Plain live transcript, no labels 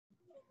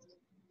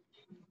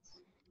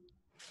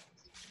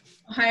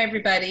Hi,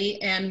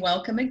 everybody, and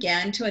welcome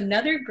again to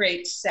another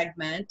great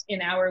segment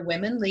in our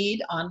Women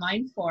Lead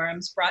online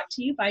forums brought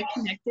to you by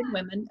Connected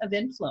Women of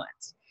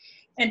Influence.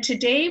 And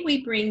today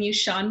we bring you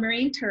Shawn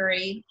Marie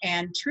Turi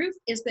and Truth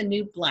is the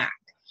New Black,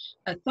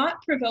 a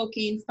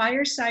thought-provoking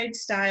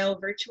fireside-style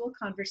virtual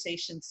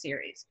conversation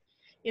series.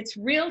 It's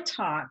real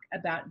talk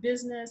about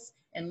business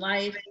and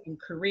life and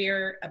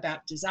career,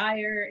 about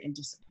desire and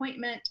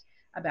disappointment,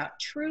 about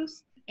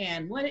truth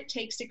and what it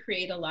takes to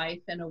create a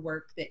life and a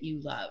work that you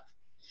love.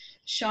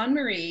 Shawn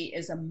Marie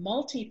is a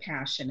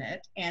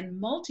multi-passionate and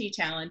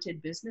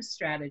multi-talented business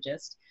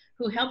strategist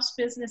who helps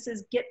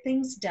businesses get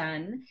things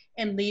done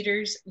and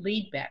leaders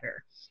lead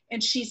better.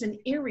 And she's an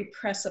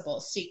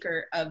irrepressible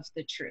seeker of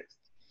the truth.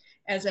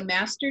 As a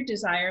master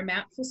desire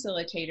map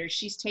facilitator,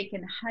 she's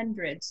taken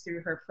hundreds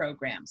through her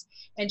programs.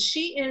 And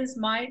she is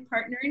my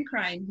partner in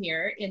crime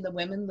here in the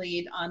Women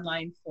Lead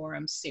online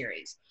forum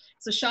series.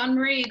 So Shawn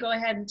Marie, go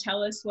ahead and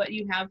tell us what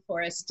you have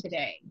for us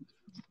today.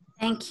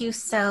 Thank you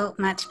so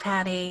much,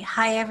 Patty.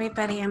 Hi,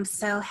 everybody. I'm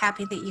so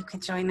happy that you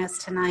could join us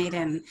tonight,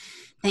 and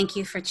thank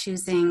you for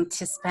choosing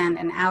to spend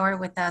an hour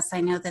with us. I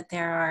know that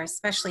there are,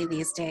 especially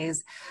these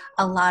days,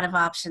 a lot of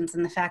options,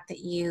 and the fact that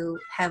you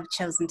have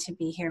chosen to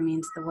be here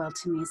means the world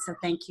to me, so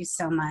thank you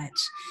so much.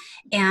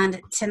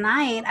 And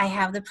tonight, I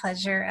have the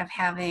pleasure of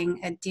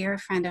having a dear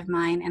friend of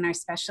mine and our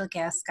special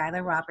guest,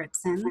 Skylar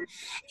Robertson.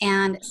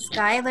 And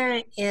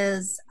Skylar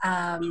is...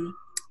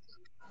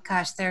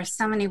 Gosh, there are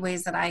so many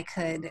ways that I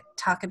could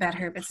talk about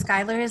her, but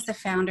Skylar is the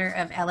founder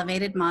of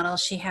Elevated Model.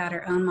 She had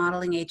her own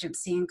modeling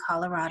agency in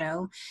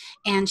Colorado,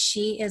 and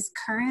she is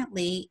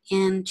currently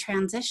in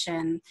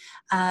transition.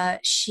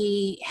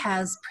 She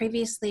has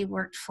previously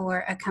worked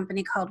for a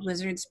company called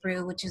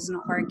Brew, which is an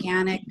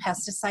organic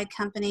pesticide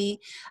company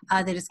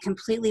that is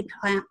completely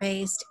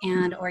plant-based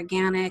and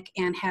organic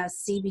and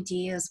has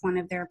CBD as one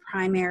of their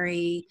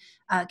primary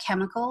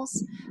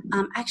chemicals.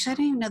 Actually, I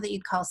don't even know that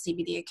you'd call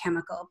CBD a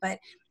chemical, but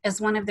as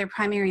one of their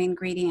primary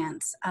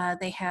ingredients,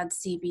 they had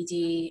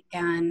CBD,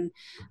 and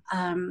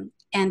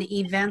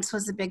events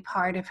was a big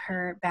part of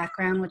her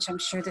background, which I'm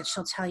sure that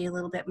she'll tell you a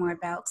little bit more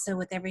about. So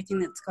with everything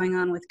that's going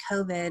on with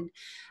COVID,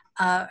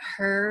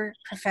 her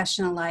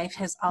professional life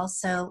has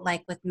also,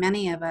 like with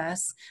many of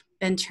us,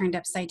 been turned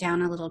upside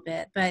down a little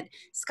bit. But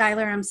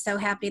Skylar, I'm so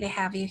happy to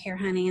have you here,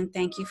 honey, and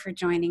thank you for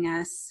joining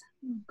us.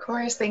 Of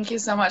course, thank you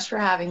so much for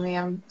having me.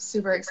 I'm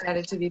super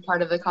excited to be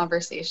part of the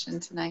conversation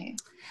tonight.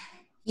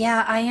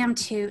 Yeah, I am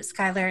too,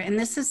 Skylar. And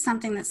this is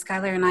something that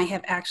Skylar and I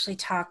have actually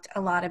talked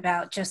a lot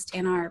about just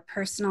in our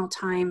personal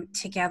time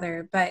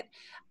together. But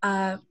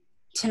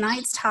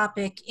tonight's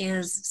topic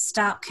is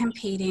stop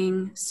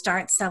competing,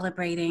 start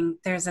celebrating.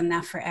 There's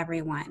enough for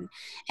everyone.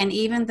 And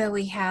even though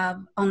we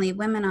have only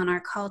women on our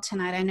call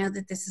tonight, I know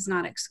that this is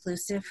not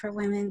exclusive for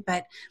women,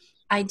 but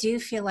I do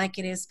feel like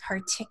it is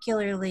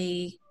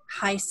particularly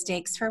high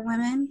stakes for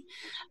women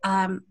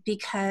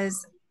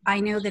because I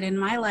know that in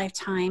my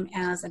lifetime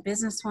as a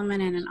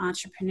businesswoman and an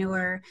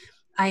entrepreneur,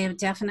 I have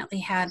definitely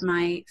had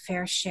my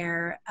fair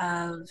share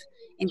of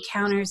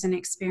encounters and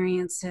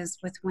experiences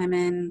with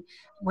women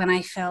when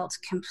I felt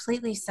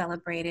completely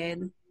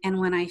celebrated and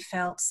when I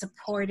felt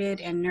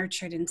supported and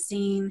nurtured and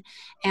seen.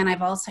 And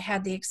I've also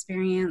had the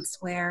experience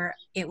where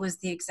it was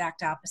the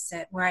exact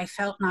opposite, where I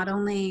felt not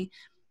only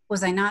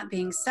was I not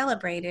being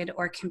celebrated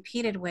or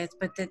competed with,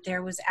 but that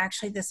there was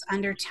actually this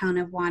undertone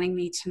of wanting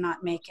me to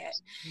not make it.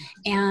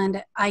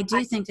 And I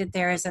do think that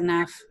there is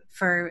enough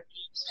for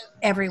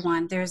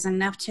everyone. There's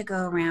enough to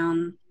go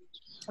around.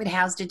 It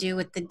has to do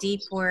with the deep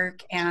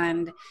work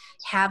and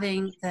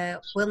having the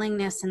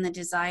willingness and the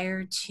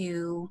desire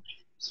to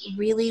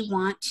really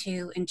want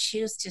to and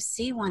choose to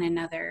see one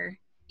another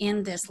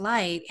in this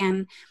light.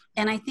 And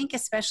I think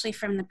especially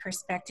from the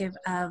perspective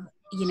of,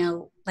 you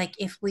know, like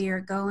if we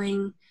are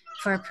going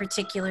for a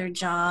particular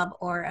job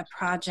or a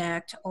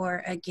project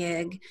or a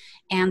gig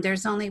and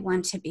there's only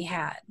one to be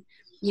had,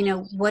 you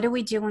know, what do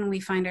we do when we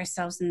find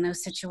ourselves in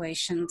those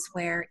situations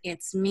where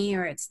it's me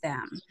or it's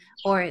them,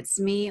 or it's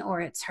me or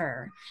it's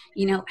her?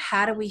 You know,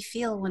 how do we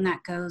feel when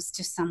that goes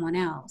to someone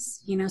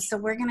else? You know, so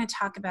we're going to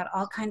talk about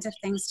all kinds of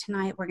things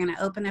tonight. We're going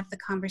to open up the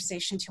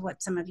conversation to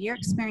what some of your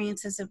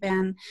experiences have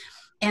been.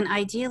 And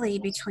ideally,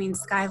 between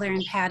Skylar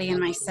and Patty and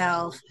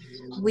myself,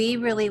 we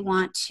really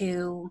want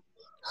to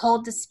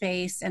hold the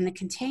space and the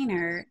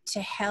container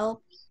to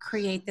help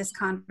create this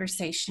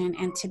conversation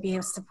and to be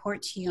of support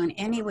to you in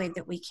any way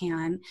that we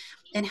can.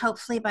 And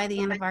hopefully by the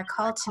end of our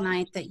call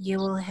tonight that you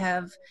will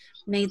have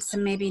made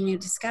some maybe new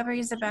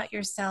discoveries about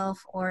yourself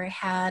or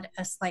had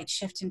a slight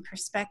shift in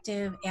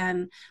perspective.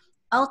 And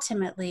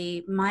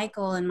ultimately, my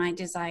goal and my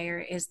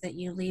desire is that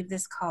you leave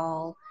this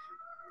call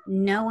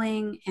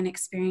knowing and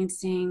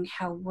experiencing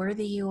how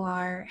worthy you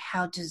are,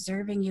 how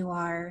deserving you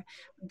are,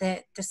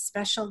 that the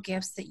special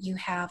gifts that you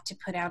have to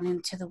put out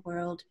into the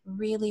world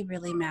really,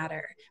 really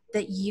matter,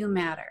 that you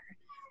matter.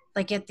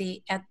 Like at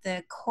the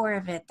core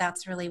of it,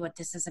 that's really what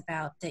this is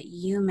about, that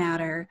you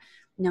matter,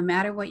 no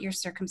matter what your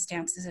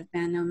circumstances have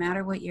been, no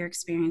matter what your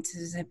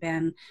experiences have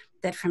been,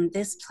 that from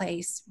this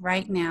place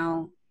right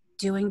now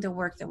doing the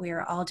work that we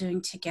are all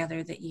doing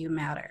together, that you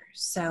matter.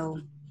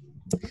 So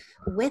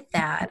with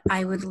that,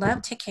 I would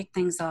love to kick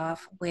things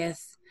off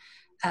with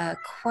a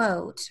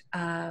quote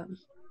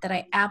that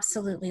I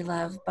absolutely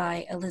love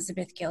by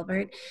Elizabeth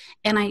Gilbert.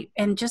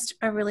 And just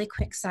a really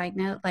quick side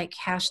note, like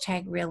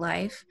hashtag real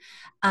life.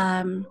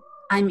 I'm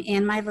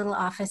in my little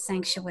office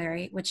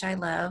sanctuary, which I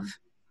love.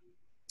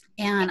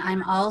 And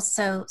I'm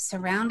also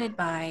surrounded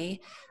by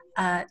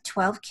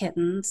 12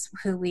 kittens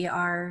who we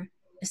are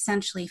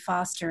essentially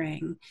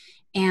fostering,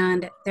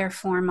 and they're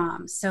 4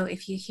 moms. So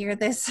if you hear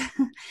this,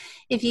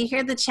 if you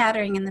hear the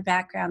chattering in the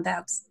background,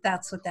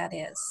 that's what that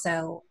is.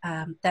 So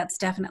that's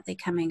definitely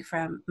coming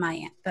from my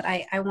end. But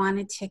I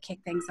wanted to kick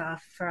things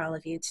off for all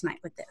of you tonight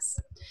with this.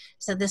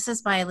 So this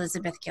is by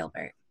Elizabeth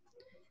Gilbert.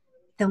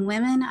 The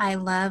women I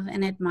love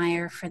and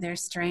admire for their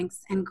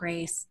strength and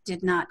grace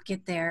did not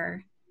get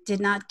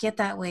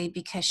that way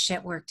because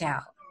shit worked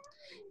out.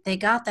 They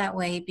got that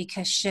way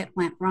because shit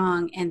went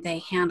wrong and they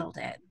handled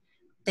it.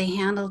 They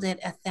handled it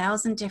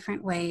 1,000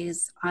 different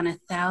ways on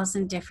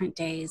 1,000 different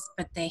days,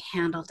 but they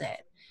handled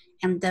it.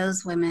 And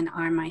those women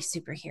are my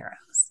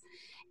superheroes.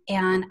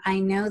 And I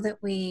know that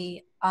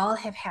we all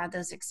have had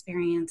those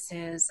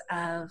experiences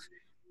of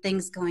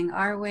things going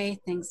our way,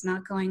 things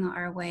not going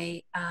our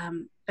way.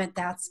 But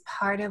that's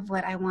part of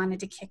what I wanted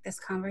to kick this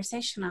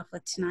conversation off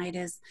with tonight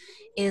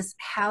is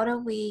how do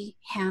we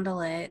handle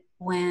it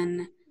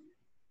when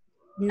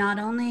not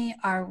only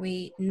are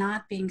we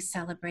not being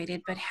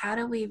celebrated, but how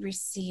do we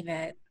receive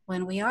it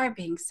when we are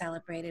being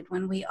celebrated,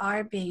 when we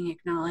are being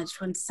acknowledged,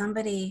 when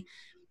somebody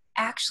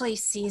actually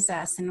sees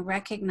us and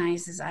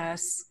recognizes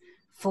us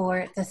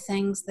for the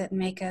things that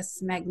make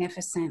us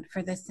magnificent,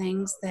 for the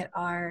things that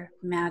are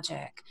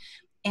magic.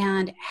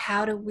 And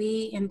how do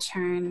we in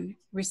turn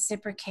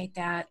reciprocate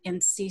that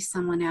and see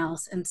someone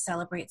else and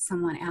celebrate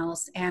someone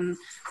else, and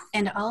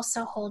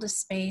also hold a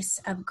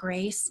space of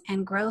grace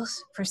and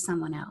growth for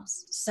someone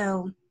else.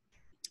 So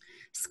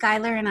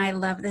Skylar and I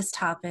love this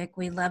topic.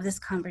 We love this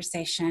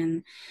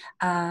conversation.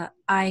 I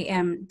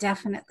am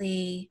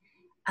definitely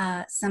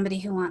somebody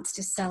who wants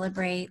to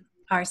celebrate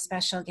our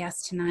special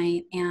guest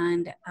tonight,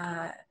 and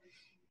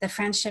the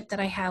friendship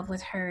that I have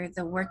with her,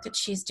 the work that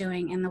she's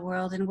doing in the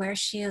world, and where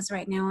she is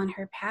right now on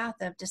her path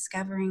of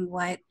discovering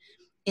what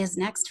is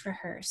next for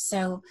her.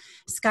 So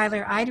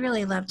Skylar, I'd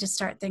really love to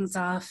start things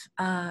off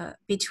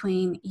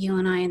between you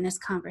and I in this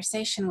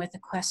conversation with a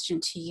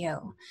question to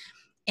you.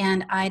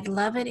 And I'd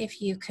love it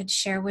if you could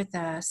share with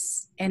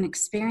us an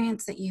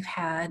experience that you've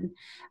had,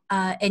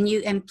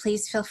 and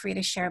please feel free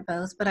to share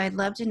both, but I'd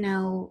love to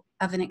know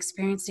of an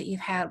experience that you've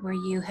had where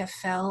you have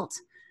felt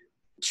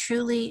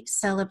truly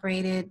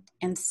celebrated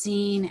and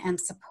seen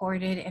and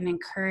supported and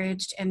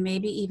encouraged, and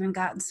maybe even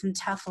gotten some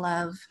tough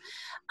love,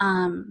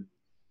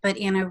 but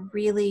in a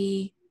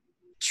really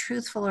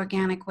truthful,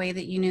 organic way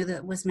that you knew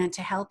that was meant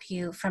to help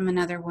you from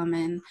another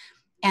woman,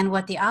 and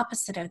what the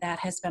opposite of that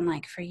has been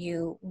like for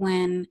you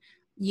when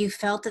you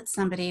felt that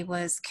somebody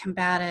was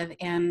combative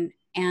and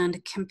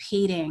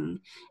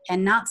competing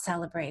and not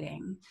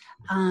celebrating.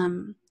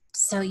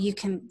 So you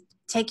can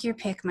take your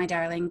pick, my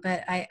darling,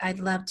 but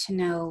I'd love to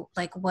know,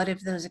 like, what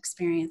have those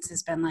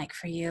experiences been like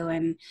for you,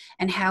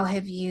 and how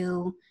have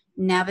you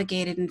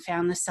navigated and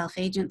found the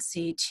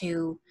self-agency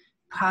to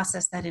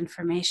process that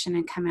information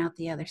and come out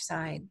the other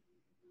side?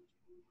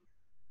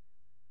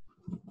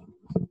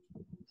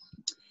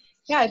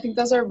 Yeah, I think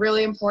those are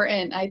really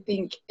important. I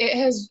think it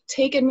has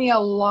taken me a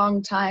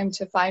long time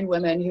to find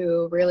women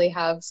who really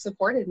have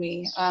supported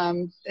me.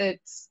 It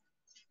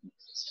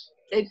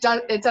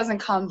doesn't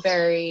come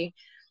very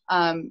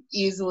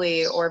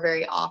easily or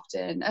very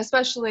often,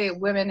 especially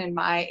women in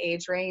my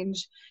age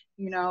range.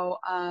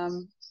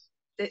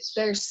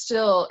 They're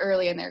still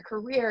early in their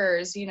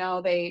careers.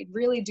 They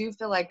really do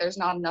feel like there's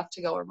not enough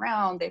to go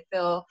around. They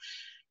feel,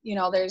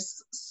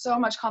 there's so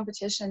much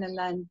competition, and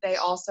then they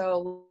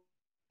also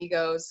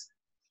egos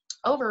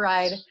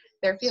override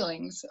their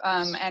feelings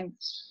and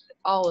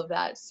all of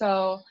that.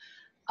 So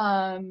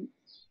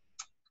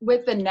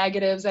with the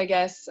negatives, I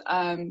guess,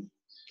 I've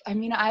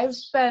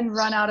been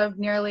run out of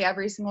nearly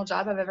every single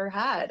job I've ever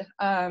had.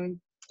 And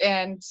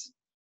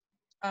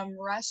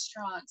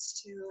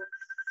restaurants to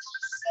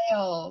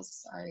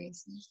sales,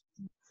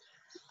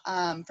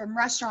 from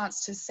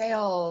restaurants to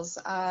sales,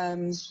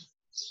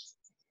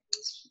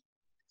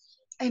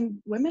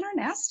 and women are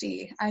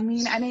nasty.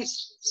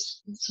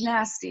 It's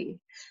nasty.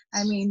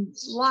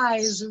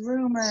 Lies,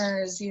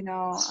 rumors, the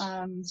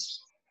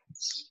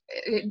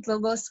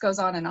list goes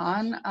on and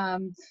on.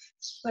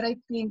 But I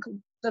think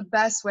the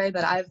best way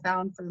that I've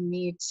found for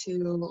me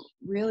to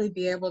really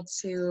be able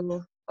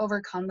to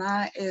overcome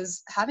that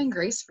is having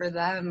grace for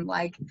them.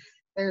 Like,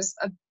 there's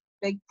a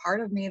big part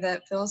of me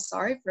that feels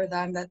sorry for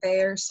them, that they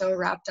are so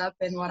wrapped up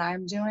in what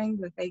I'm doing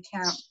that they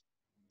can't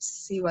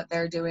see what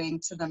they're doing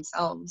to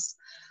themselves.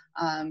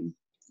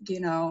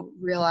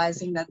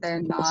 Realizing that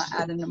they're not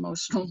at an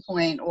emotional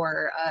point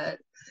or a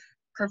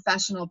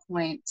professional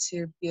point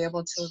to be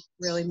able to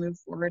really move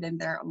forward in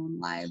their own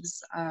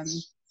lives. I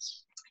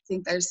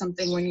think there's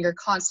something when you're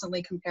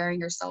constantly comparing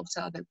yourself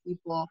to other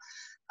people,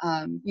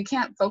 you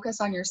can't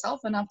focus on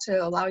yourself enough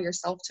to allow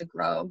yourself to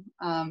grow.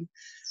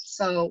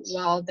 So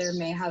while there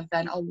may have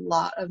been a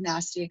lot of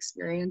nasty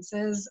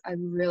experiences, I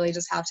really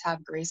just have to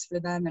have grace for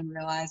them and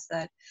realize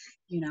that,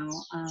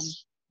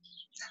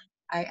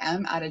 I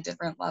am at a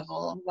different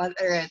level, whether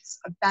it's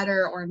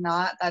better or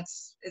not,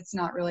 it's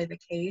not really the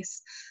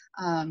case.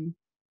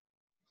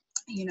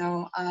 You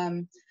know,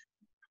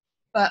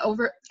 but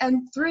over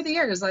and through the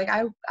years, like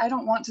I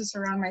don't want to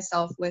surround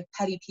myself with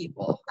petty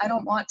people. I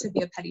don't want to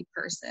be a petty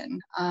person.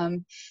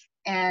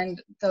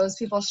 And those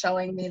people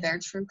showing me their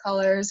true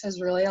colors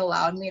has really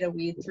allowed me to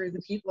weed through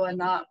the people and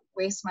not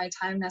waste my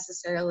time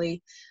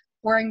necessarily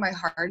pouring my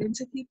heart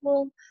into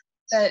people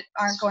that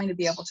aren't going to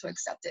be able to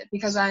accept it,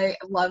 because I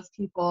love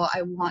people.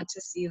 I want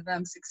to see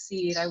them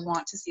succeed. I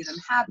want to see them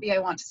happy. I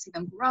want to see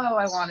them grow.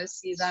 I want to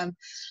see them,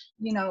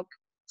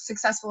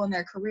 successful in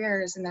their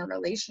careers and their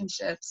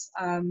relationships.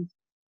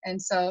 And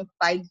so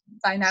by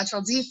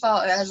natural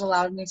default, it has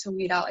allowed me to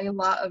weed out a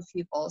lot of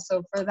people.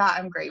 So for that,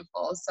 I'm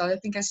grateful. So I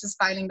think it's just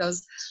finding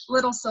those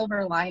little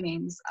silver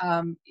linings,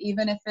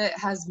 even if it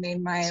has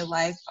made my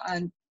life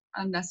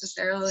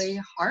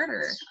unnecessarily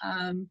harder.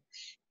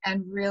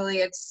 And really,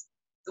 it's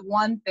the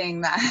one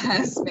thing that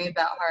has made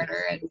that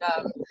harder. And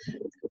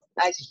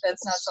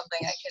that's not something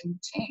I can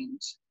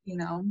change,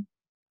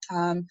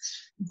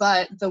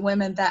 but the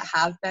women that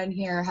have been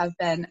here have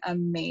been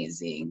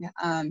amazing.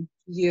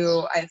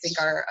 You, I think,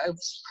 are a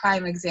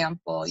prime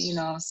example,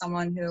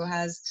 someone who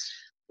has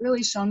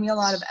really shown me a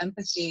lot of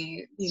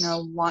empathy,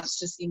 wants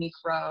to see me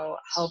grow,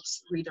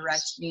 helps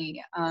redirect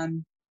me.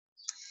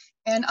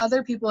 And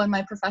other people in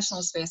my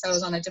professional space, I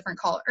was on a different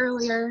call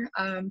earlier,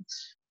 and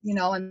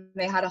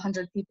they had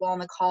 100 people on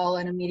the call,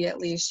 and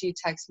immediately she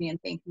texted me and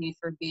thanked me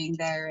for being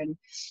there, and,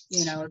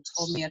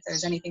 told me if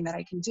there's anything that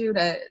I can do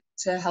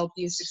to help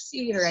you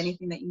succeed or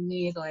anything that you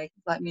need, like,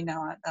 let me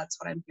know. That's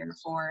what I'm here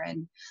for.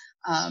 And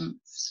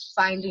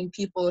finding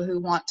people who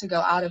want to go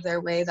out of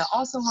their way that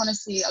also want to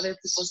see other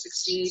people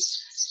succeed,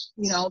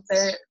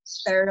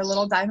 they're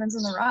little diamonds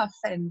in the rough,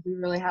 and we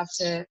really have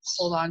to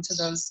hold on to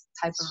those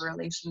type of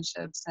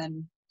relationships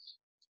and,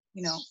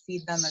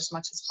 feed them as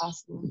much as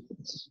possible.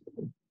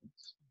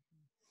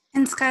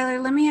 And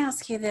Skylar, let me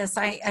ask you this.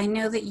 I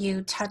know that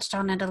you touched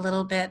on it a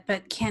little bit,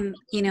 but can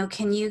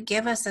you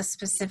give us a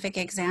specific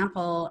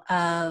example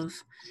of,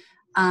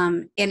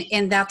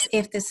 and that's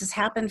if this has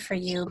happened for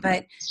you,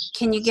 but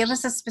can you give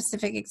us a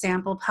specific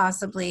example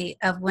possibly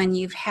of when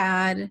you've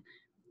had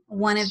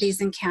one of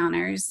these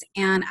encounters?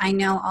 And I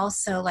know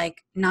also,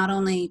 like, not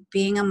only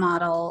being a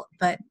model,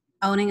 but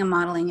owning a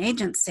modeling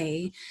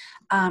agency,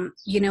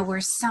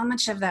 where so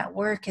much of that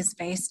work is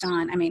based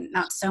on,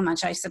 not so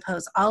much, I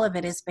suppose all of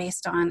it is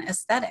based on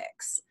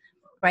aesthetics,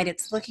 right?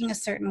 It's looking a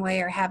certain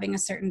way or having a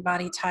certain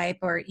body type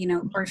or,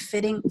 or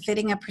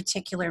fitting a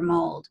particular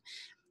mold.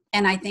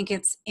 And I think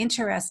it's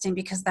interesting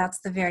because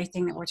that's the very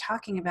thing that we're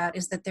talking about,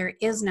 is that there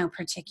is no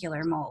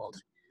particular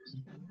mold,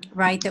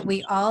 right? That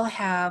we all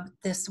have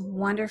this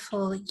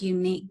wonderful,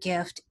 unique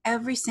gift,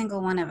 every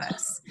single one of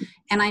us.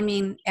 And I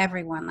mean,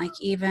 everyone, like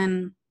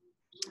even,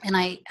 and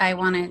I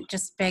want to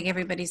just beg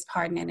everybody's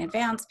pardon in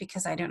advance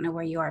because I don't know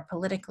where you are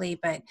politically,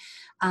 but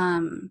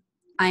I'm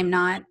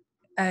not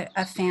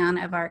a fan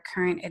of our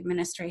current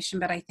administration,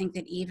 but I think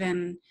that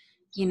even,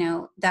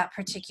 that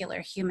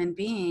particular human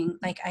being,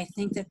 like, I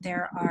think that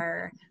there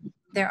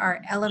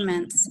are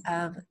elements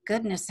of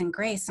goodness and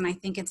grace, and I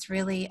think it's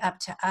really up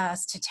to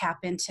us to tap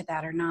into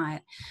that or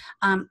not.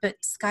 But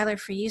Skylar,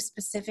 for you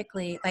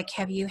specifically, like,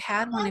 have you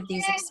had one of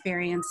these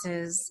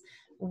experiences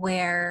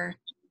where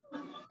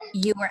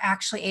you were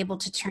actually able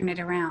to turn it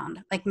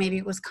around? Like maybe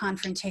it was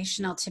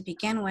confrontational to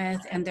begin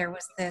with, and there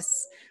was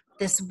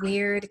this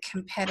weird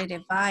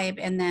competitive vibe,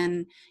 and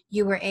then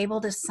you were able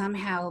to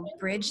somehow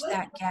bridge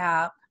that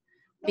gap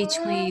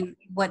between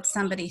what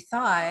somebody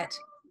thought,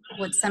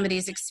 what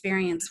somebody's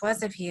experience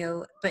was of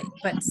you,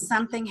 but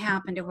something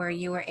happened to where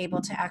you were able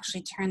to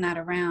actually turn that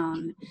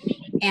around,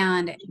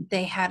 and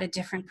they had a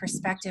different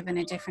perspective and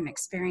a different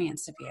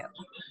experience of you.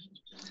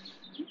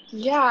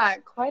 Yeah,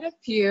 quite a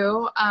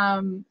few.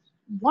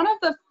 One of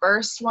the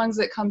first ones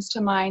that comes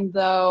to mind,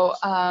 though,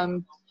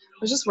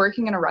 was just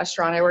working in a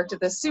restaurant. I worked at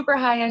this super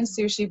high-end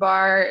sushi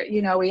bar.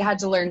 We had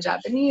to learn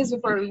Japanese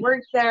before we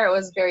worked there. It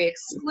was very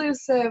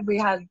exclusive. We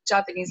had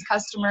Japanese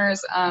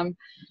customers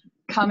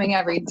coming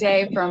every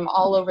day from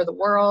all over the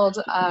world.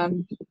 So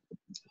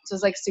it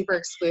was like super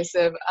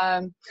exclusive.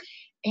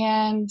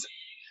 And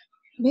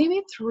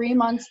maybe 3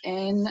 months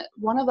in,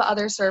 one of the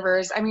other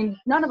servers,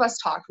 none of us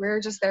talked. We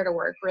were just there to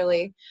work,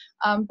 really.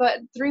 But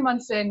 3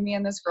 months in, me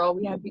and this girl,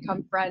 we had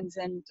become friends.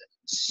 And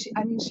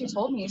she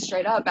told me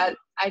straight up,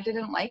 I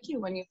didn't like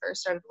you when you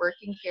first started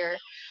working here.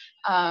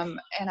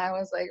 And I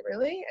was like,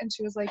 really? And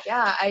she was like,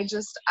 yeah,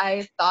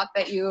 I thought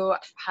that you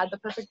had the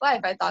perfect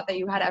life. I thought that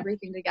you had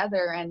everything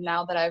together. And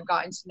now that I've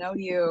gotten to know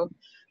you,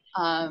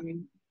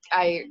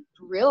 I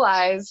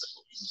realize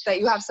that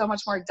you have so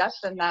much more depth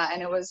than that.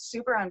 And it was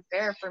super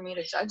unfair for me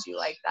to judge you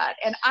like that.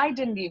 And I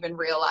didn't even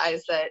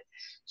realize that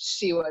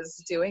she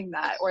was doing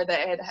that, or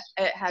that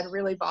it had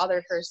really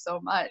bothered her so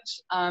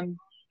much.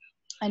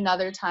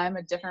 Another time,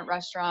 a different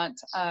restaurant,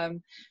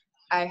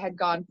 I had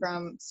gone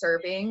from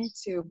serving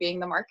to being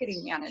the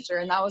marketing manager,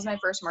 and that was my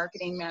first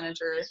marketing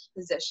manager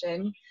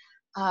position.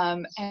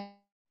 And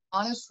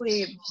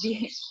honestly,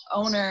 the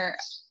owner,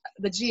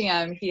 the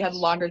GM, he had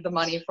laundered the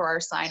money for our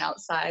sign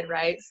outside,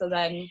 right? So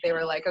then they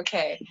were like,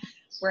 okay,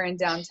 we're in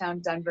downtown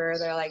Denver.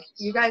 They're like,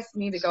 you guys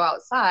need to go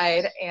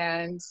outside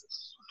and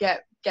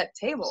get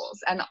tables.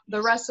 And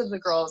the rest of the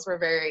girls were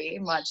very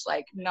much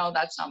like, no,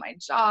 that's not my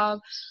job.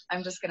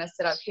 I'm just going to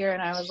sit up here.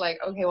 And I was like,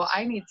 okay, well,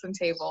 I need some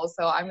tables,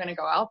 so I'm going to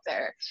go out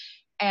there.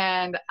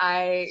 And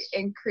I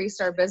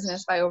increased our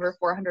business by over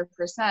 400%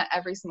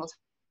 every single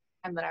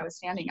time that I was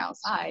standing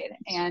outside.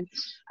 And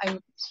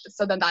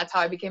so then that's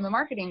how I became a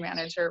marketing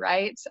manager,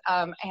 right?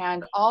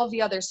 And all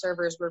the other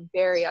servers were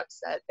very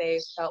upset. They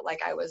felt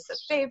like I was the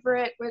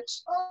favorite,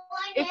 which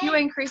if you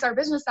increase our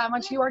business that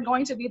much, you are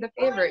going to be the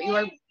favorite. You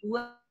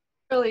are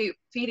literally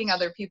feeding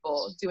other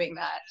people doing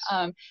that.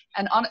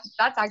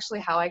 That's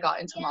actually how I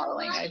got into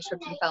modeling. I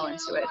tripped and fell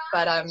into it.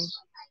 But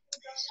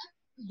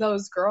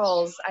those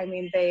girls, I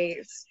mean, they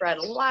spread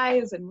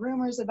lies and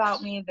rumors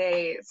about me.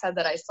 They said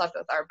that I slept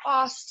with our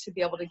boss to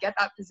be able to get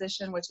that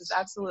position, which is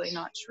absolutely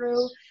not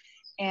true.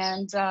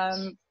 And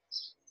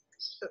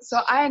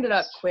so I ended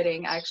up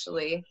quitting,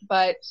 actually.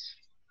 But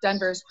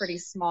Denver's pretty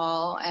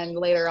small, and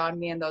later on,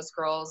 me and those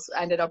girls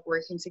ended up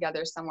working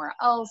together somewhere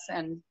else,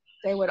 and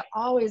they would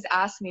always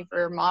ask me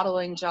for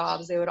modeling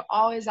jobs. They would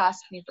always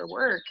ask me for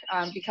work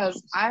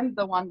because I'm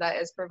the one that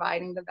is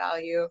providing the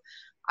value.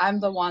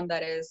 I'm the one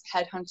that is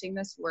headhunting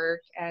this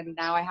work, and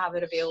now I have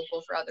it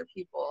available for other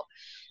people.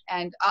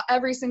 And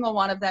every single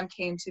one of them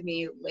came to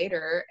me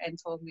later and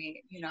told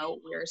me, you know,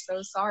 we're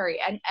so sorry.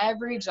 And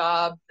every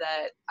job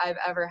that I've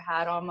ever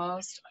had,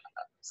 almost,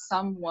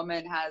 some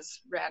woman has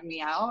ran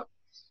me out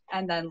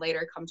and then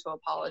later come to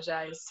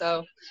apologize.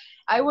 So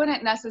I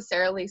wouldn't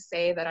necessarily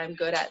say that I'm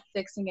good at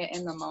fixing it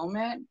in the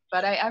moment,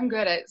 but I am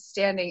good at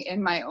standing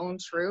in my own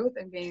truth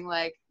and being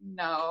like,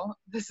 no,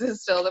 this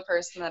is still the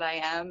person that I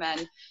am.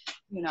 And,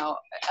 you know,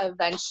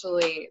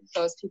 eventually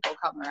those people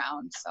come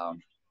around. So,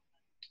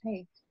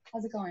 hey,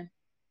 how's it going?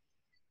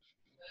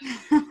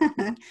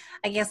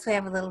 I guess we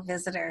have a little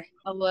visitor.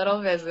 A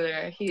little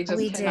visitor. He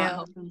just cannot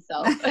help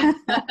himself.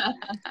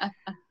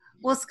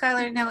 Well,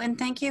 Skylar, no, and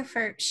thank you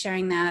for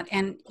sharing that.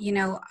 And, you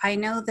know, I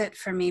know that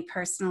for me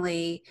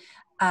personally,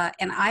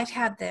 and I've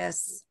had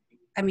this,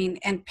 I mean,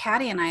 and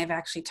Patty and I have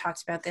actually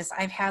talked about this.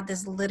 I've had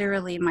this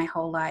literally my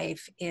whole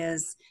life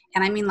is,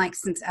 and I mean like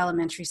since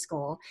elementary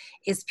school,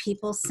 is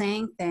people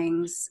saying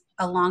things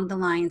along the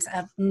lines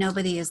of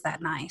nobody is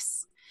that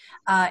nice.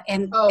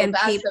 And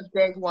that's a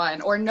big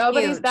one. Or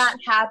nobody's huge. That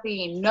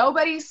happy.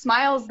 Nobody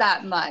smiles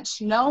that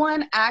much. No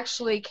one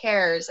actually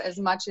cares as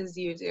much as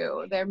you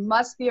do. There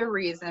must be a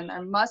reason.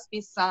 There must be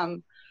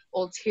some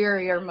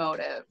ulterior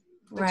motive.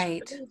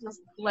 Right. Really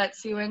just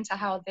lets you into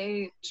how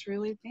they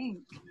truly think.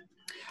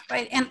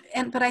 Right.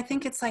 But I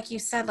think it's like you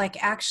said,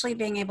 like actually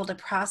being able to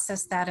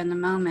process that in the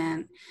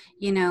moment,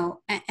 you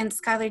know, and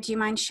Skylar, do you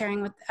mind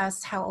sharing with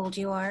us how old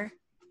you are?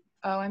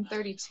 Oh, I'm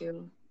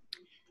 32.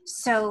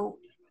 So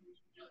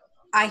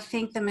I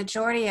think the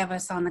majority of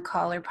us on the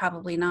call are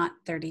probably not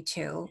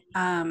 32.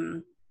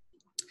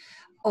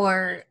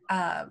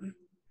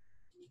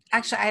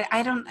 Actually,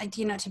 I don't,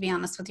 you know, to be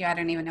honest with you, I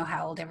don't even know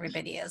how old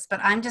everybody is, but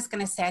I'm just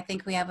going to say, I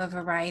think we have a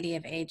variety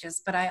of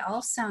ages, but I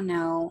also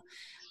know,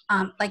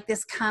 like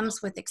this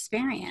comes with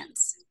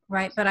experience,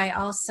 right? But I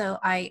also,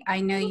 I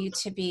know you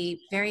to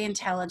be very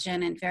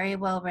intelligent and very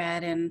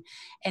well-read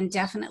and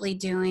definitely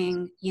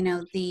doing, you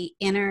know, the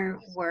inner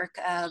work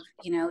of,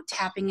 you know,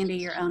 tapping into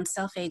your own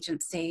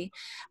self-agency.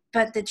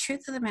 But the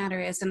truth of the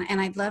matter is, and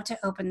I'd love to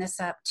open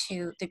this up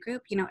to the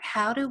group, you know,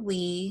 how do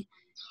we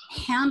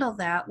handle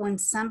that when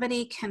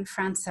somebody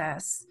confronts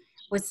us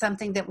with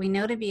something that we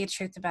know to be a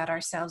truth about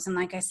ourselves? And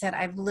like I said,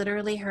 I've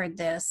literally heard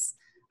this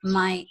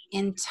my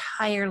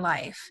entire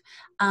life.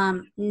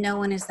 No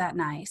one is that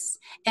nice.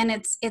 And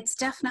it's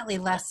definitely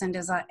lessened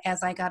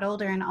as I got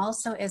older, and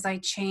also as I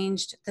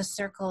changed the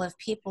circle of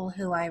people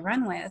who I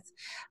run with.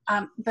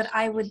 But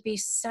I would be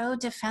so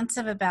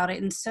defensive about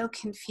it and so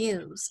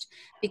confused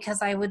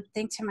because I would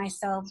think to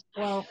myself,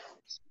 well,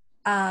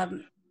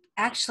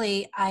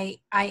 actually I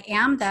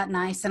am that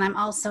nice, and I'm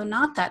also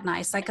not that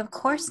nice. Like, of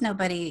course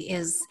nobody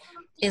is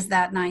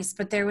that nice,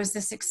 but there was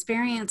this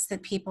experience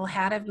that people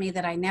had of me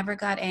that I never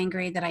got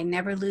angry, that I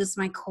never lose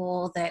my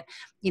cool, that,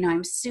 you know,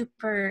 I'm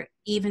super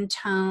even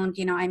toned,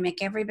 you know, I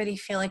make everybody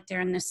feel like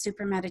they're in this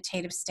super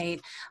meditative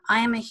state. I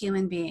am a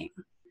human being,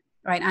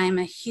 right? I am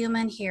a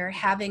human here,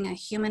 having a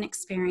human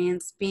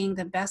experience, being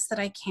the best that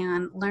I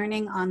can,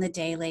 learning on the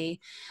daily.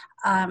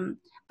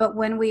 But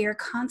when we are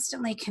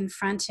constantly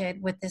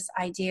confronted with this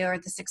idea or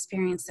this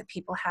experience that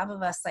people have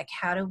of us, like,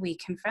 how do we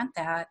confront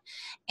that?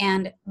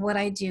 And what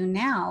I do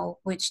now,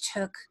 which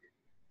took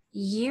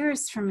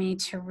years for me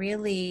to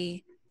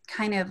really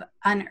kind of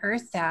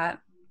unearth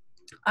that,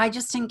 I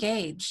just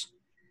engage.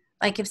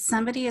 Like if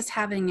somebody is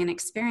having an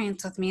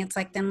experience with me, it's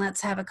like, then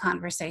let's have a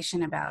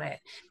conversation about it.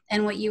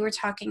 And what you were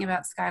talking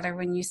about, Skylar,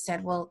 when you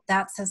said, well,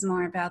 that says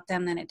more about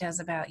them than it does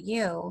about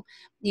you.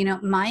 You know,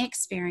 my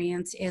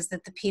experience is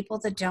that the people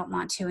that don't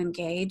want to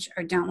engage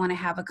or don't want to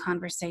have a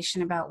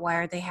conversation about why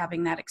are they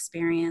having that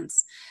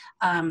experience.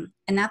 And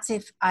that's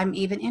if I'm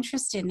even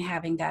interested in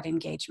having that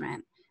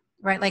engagement.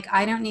 Right. Like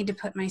I don't need to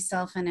put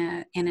myself in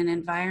an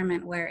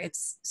environment where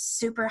it's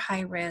super high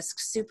risk,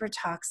 super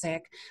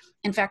toxic.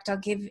 In fact, I'll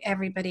give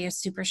everybody a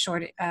super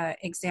short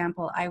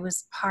example. I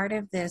was part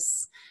of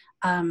this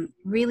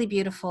really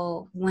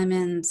beautiful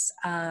women's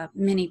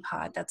mini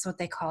pod. That's what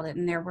they called it.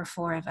 And there were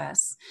 4 of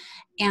us.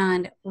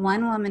 And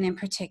one woman in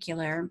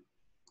particular,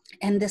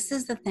 and this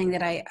is the thing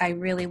that I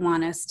really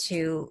want us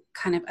to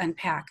kind of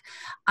unpack.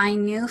 I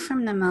knew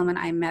from the moment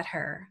I met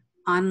her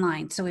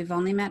online, so we've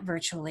only met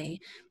virtually,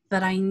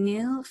 but I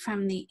knew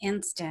from the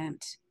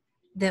instant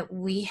that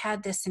we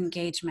had this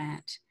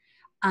engagement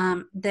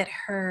that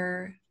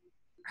her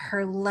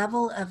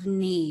level of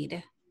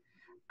need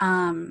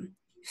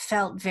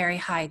felt very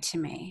high to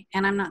me.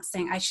 And I'm not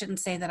saying, I shouldn't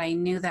say that I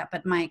knew that,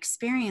 but my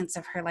experience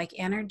of her, like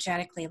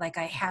energetically, like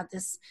I had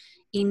this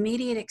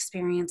immediate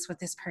experience with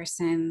this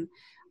person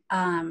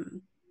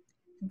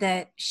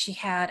that she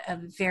had a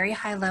very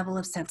high level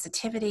of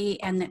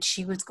sensitivity and that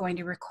she was going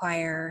to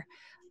require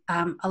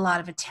a lot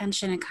of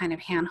attention and kind of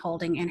hand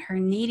holding, and her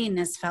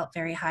neediness felt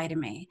very high to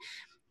me.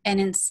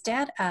 And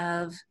instead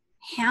of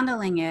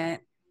handling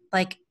it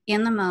like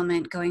in the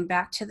moment, going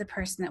back to the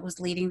person that was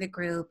leading the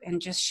group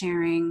and just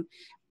sharing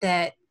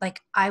that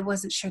like I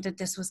wasn't sure that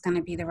this was going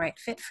to be the right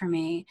fit for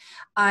me,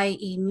 I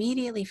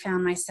immediately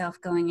found myself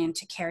going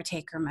into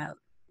caretaker mode,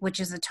 which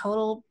is a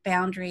total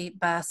boundary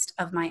bust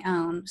of my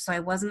own. So I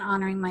wasn't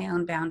honoring my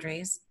own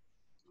boundaries.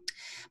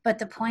 But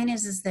the point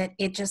is that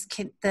it just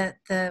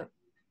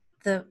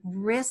the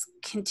risk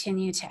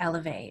continued to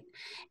elevate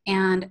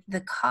and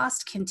the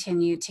cost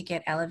continued to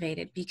get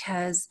elevated,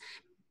 because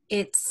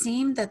it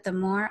seemed that the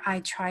more I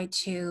tried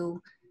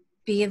to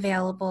be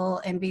available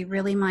and be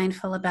really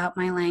mindful about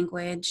my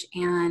language,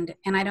 and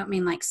I don't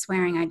mean like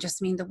swearing, I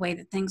just mean the way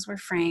that things were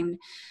framed,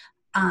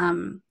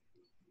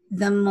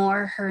 the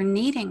more her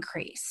need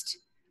increased.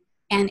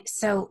 And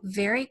so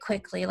very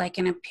quickly, like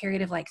in a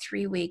period of like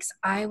 3 weeks,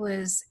 I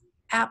was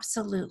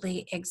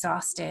absolutely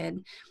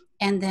exhausted.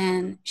 And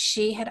then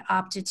she had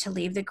opted to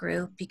leave the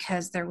group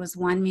because there was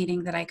one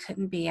meeting that I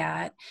couldn't be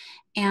at.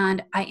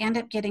 And I end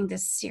up getting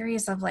this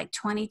series of like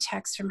 20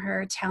 texts from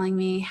her telling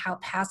me how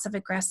passive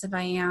aggressive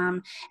I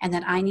am and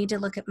that I need to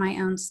look at my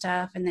own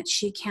stuff and that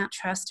she can't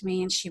trust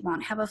me and she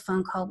won't have a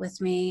phone call with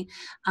me,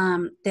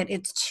 that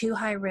it's too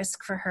high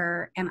risk for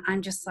her. And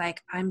I'm just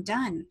like, I'm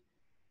done.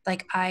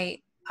 Like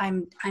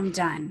I'm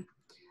done.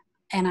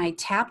 And I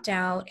tapped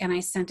out and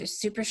I sent a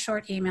super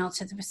short email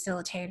to the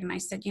facilitator and I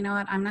said, you know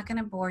what, I'm not going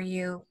to bore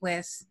you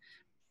with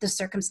the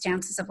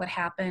circumstances of what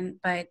happened,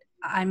 but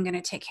I'm going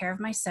to take care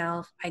of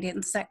myself. I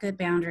didn't set good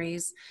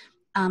boundaries.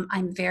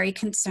 I'm very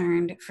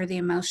concerned for the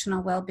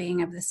emotional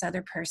well-being of this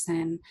other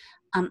person.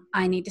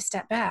 I need to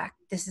step back.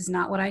 This is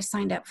not what I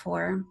signed up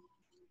for.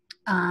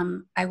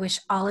 I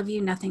wish all of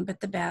you nothing but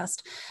the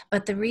best.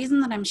 But the reason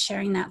that I'm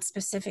sharing that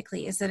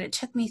specifically is that it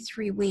took me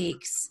 3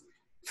 weeks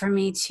for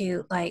me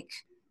to like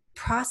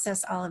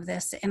process all of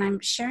this. And I'm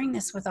sharing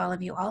this with all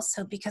of you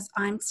also because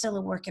I'm still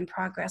a work in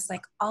progress.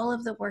 Like all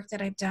of the work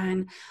that I've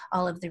done,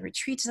 all of the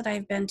retreats that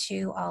I've been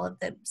to, all of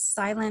the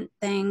silent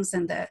things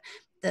and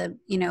the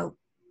you know,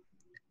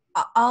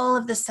 all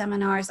of the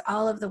seminars,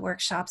 all of the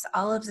workshops,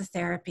 all of the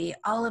therapy,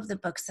 all of the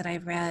books that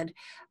I've read,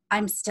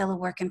 I'm still a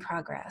work in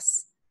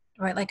progress.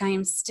 Right? Like I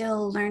am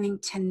still learning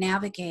to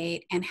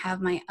navigate and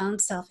have my own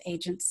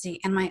self-agency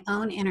and my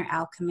own inner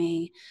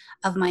alchemy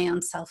of my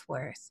own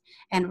self-worth,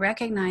 and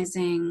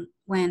recognizing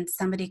when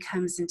somebody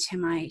comes into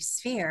my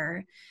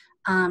sphere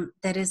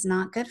that is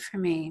not good for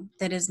me,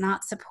 that is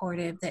not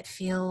supportive, that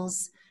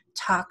feels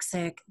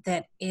toxic,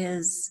 that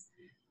is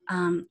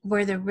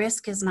where the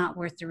risk is not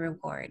worth the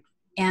reward.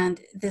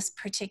 And this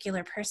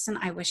particular person,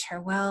 I wish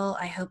her well.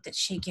 I hope that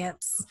she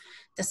gets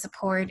the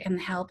support and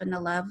help and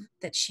the love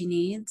that she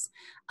needs.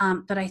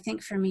 But I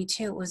think for me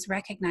too, it was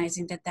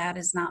recognizing that that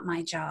is not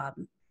my job,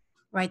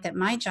 right? That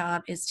my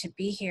job is to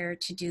be here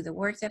to do the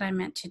work that I'm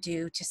meant to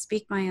do, to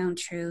speak my own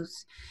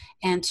truth,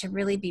 and to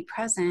really be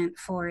present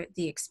for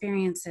the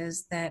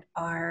experiences that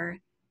are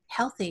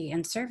healthy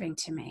and serving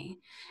to me.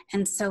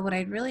 And so what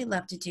I'd really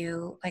love to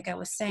do, like I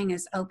was saying,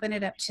 is open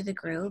it up to the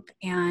group.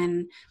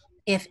 And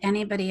if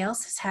anybody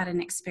else has had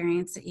an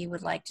experience that you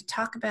would like to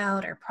talk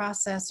about or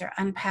process or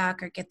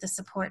unpack or get the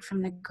support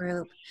from the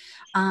group,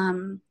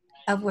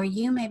 of where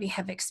you maybe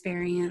have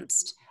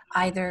experienced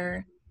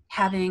either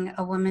having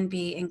a woman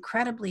be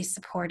incredibly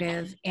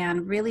supportive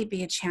and really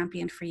be a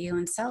champion for you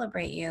and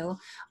celebrate you,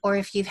 or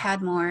if you've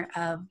had more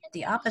of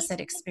the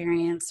opposite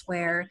experience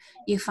where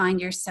you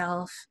find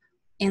yourself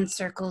in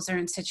circles or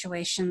in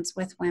situations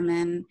with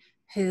women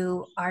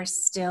who are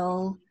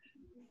still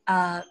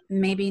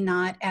maybe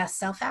not as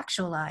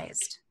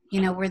self-actualized.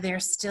 where they're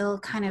still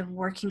kind of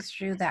working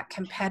through that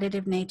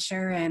competitive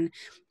nature, and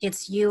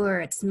it's you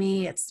or it's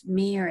me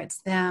or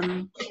it's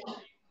them.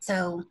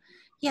 So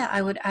yeah,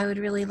 I would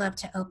really love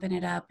to open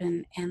it up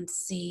and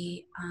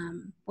see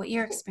what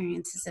your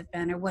experiences have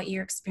been, or what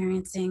you're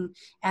experiencing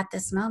at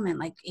this moment,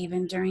 like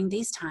even during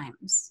these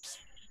times.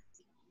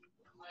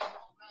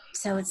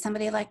 So would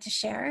somebody like to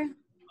share?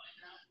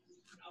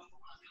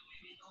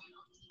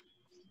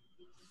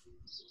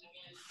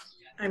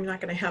 I'm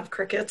not going to have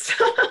crickets.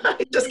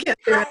 I just can't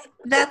do it.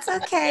 That's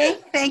okay.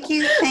 Thank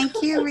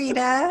you,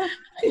 Rita.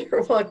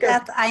 You're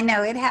welcome. I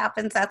know it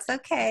happens. That's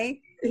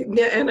okay.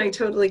 Yeah, and I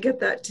totally get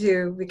that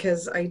too,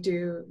 because I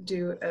do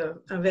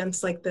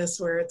events like this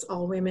where it's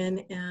all women.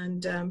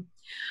 And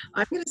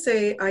I'm going to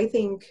say, I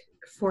think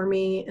for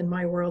me in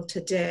my world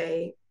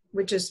today,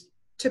 which is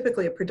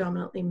typically a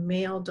predominantly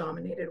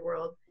male-dominated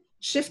world,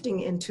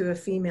 shifting into a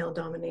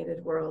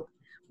female-dominated world,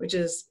 which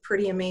is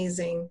pretty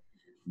amazing.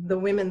 The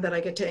women that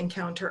I get to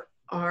encounter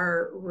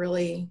are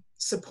really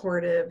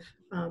supportive.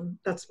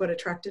 That's what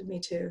attracted me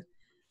to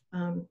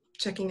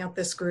checking out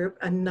this group.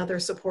 Another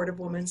supportive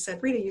woman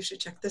said, Rita, you should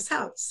check this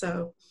out.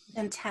 So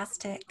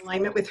fantastic.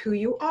 Alignment with who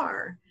you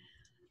are.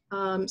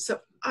 So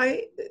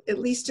I, at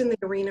least in the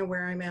arena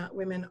where I'm at,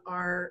 women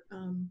are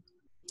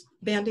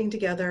banding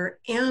together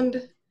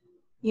and,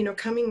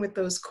 coming with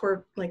those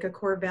core, like a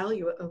core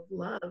value of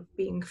love,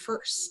 being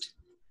first,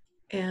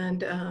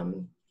 and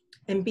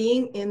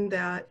being in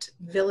that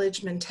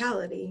village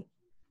mentality,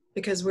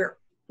 because we're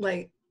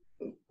like,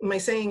 my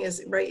saying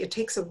is, right, it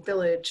takes a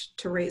village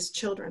to raise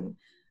children.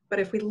 But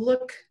if we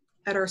look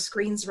at our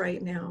screens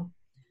right now,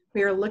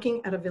 we are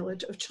looking at a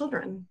village of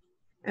children,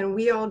 and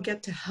we all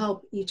get to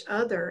help each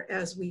other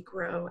as we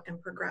grow and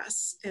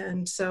progress.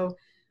 And so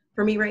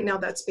for me right now,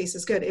 that space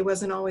is good. It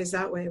wasn't always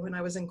that way when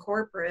I was in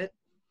corporate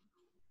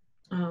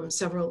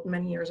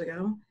many years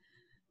ago.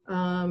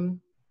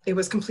 It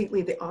was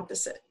completely the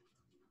opposite.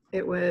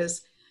 It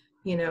was,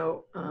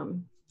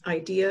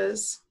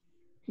 ideas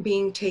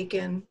being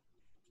taken,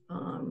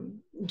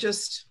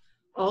 just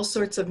all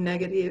sorts of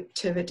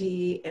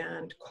negativity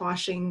and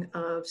quashing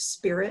of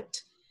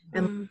spirit.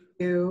 And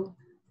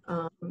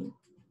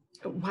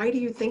why do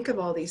you think of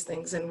all these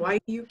things? And why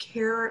do you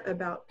care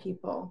about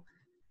people?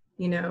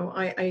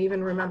 I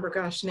even remember,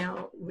 gosh,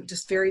 now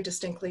just very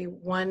distinctly,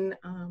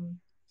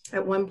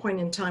 at one point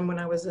in time when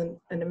I was an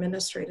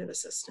administrative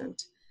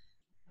assistant,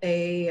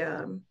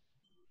 the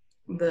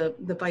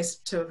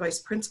vice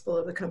principal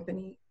of the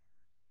company,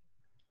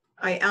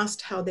 I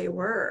asked how they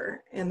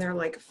were, and they're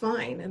like,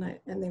 fine.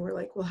 And they were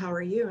like, well, how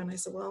are you? And I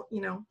said, well,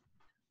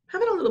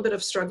 having a little bit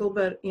of struggle,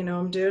 but,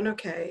 I'm doing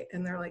okay.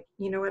 And they're like,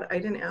 you know what? I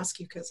didn't ask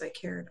you because I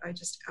cared. I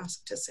just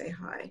asked to say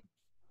hi.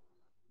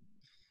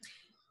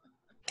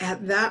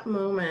 At that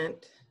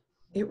moment,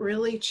 it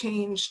really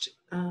changed.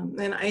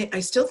 And I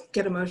still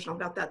get emotional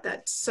about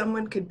that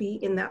someone could be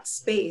in that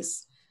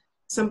space,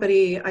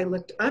 somebody I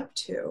looked up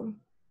to,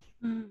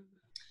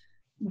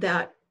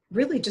 that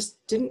really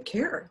just didn't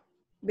care,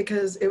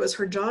 because it was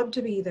her job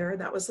to be there.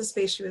 That was the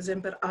space she was in,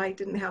 but I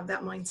didn't have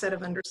that mindset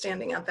of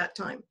understanding at that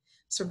time.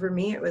 So for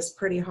me, it was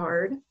pretty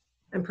hard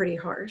and pretty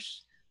harsh.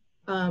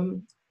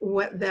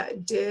 What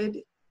that did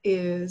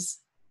is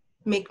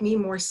make me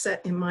more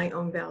set in my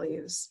own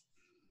values.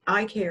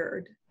 I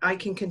cared. I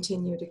can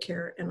continue to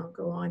care, and I'll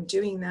go on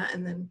doing that.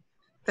 And then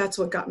that's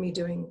what got me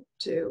doing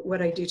to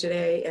what I do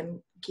today, and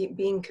keep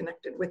being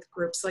connected with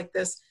groups like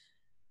this.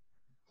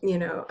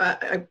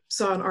 I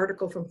saw an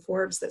article from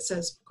Forbes that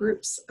says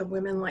groups of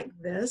women like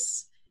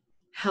this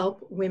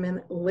help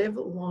women live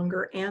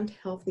longer and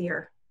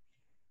healthier,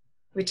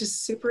 which is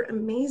super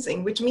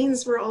amazing, which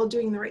means we're all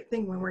doing the right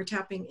thing when we're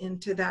tapping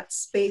into that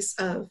space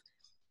of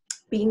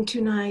being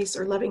too nice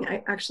or loving.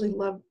 I actually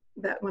love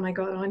that when I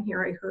got on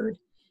here, I heard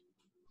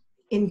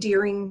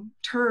endearing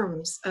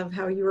terms of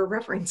how you were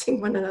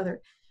referencing one another.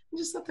 I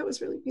just thought that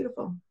was really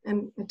beautiful,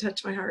 and it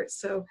touched my heart.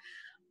 So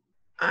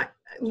at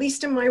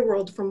least in my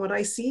world, from what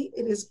I see,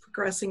 it is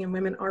progressing, and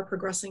women are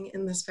progressing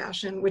in this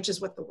fashion, which is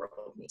what the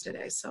world needs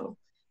today. So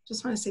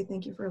just want to say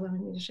thank you for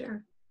allowing me to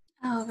share.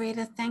 Oh,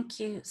 Rita, thank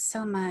you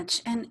so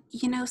much. And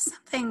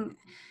something,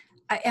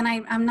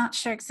 I'm not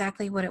sure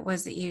exactly what it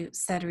was that you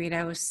said, Rita.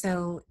 I was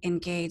so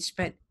engaged,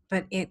 but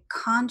it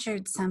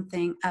conjured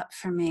something up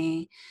for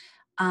me.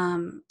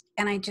 And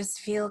I just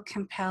feel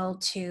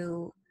compelled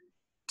to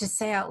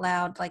say out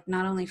loud, like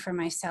not only for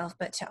myself,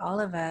 but to all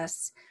of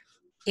us,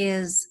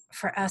 is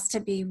for us to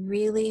be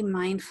really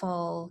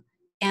mindful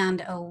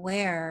and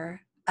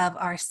aware of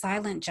our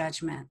silent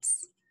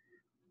judgments,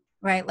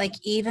 right? Like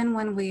even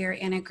when we are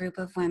in a group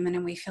of women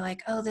and we feel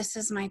like, oh, this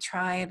is my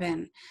tribe,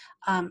 and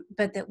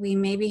but that we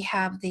maybe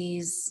have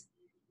these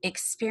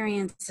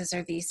experiences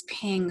or these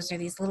pings or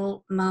these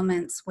little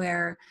moments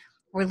where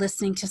we're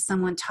listening to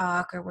someone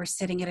talk, or we're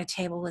sitting at a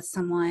table with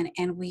someone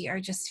and we are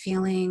just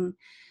feeling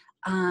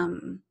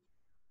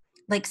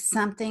like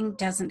something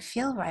doesn't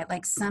feel right,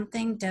 like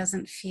something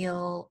doesn't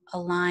feel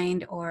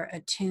aligned or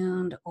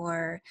attuned,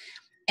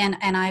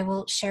 and I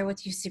will share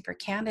with you super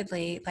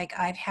candidly, like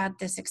I've had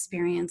this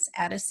experience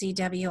at a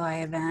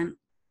CWI event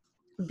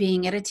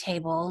being at a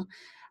table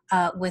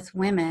with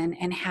women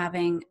and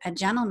having a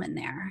gentleman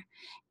there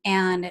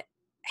and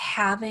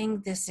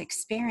having this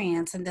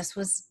experience. And this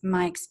was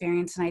my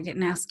experience, and I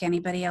didn't ask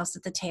anybody else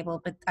at the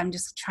table, but I'm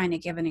just trying to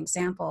give an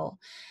example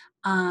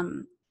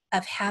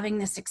of having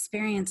this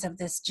experience of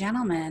this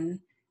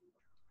gentleman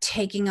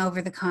taking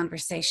over the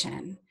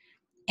conversation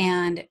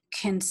and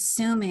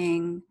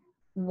consuming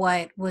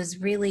what was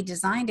really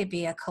designed to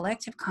be a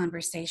collective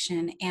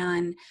conversation.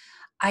 And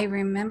I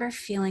remember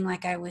feeling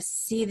like I was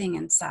seething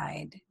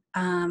inside,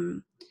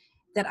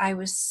 that I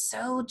was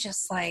so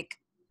just like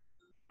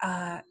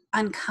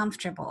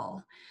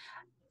uncomfortable.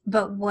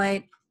 But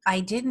what I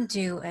didn't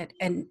do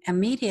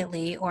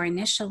immediately or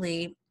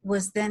initially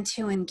was then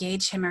to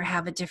engage him or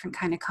have a different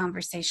kind of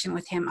conversation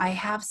with him. I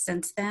have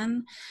since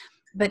then.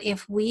 But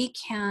if we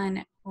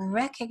can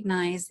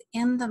recognize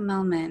in the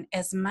moment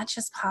as much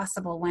as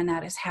possible when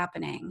that is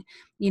happening,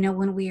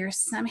 when we are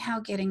somehow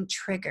getting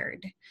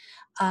triggered,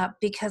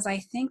 because I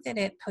think that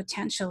it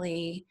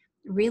potentially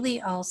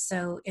really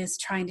also is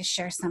trying to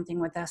share something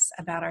with us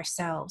about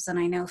ourselves. And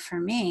I know for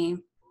me,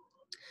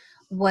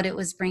 what it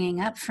was bringing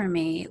up for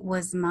me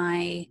was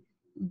my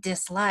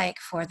dislike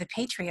for the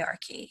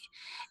patriarchy.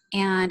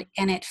 And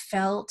it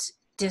felt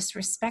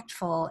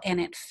disrespectful, and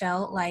it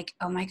felt like,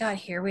 oh my God,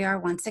 here we are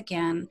once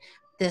again.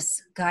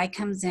 This guy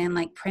comes in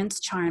like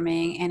Prince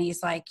Charming, and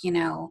he's like,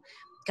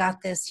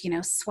 got this,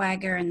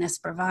 swagger and this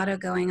bravado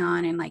going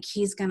on, and like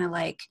he's gonna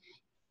like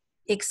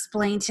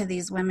explain to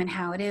these women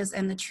how it is.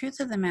 And the truth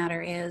of the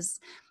matter is,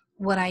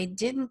 what I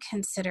didn't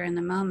consider in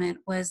the moment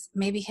was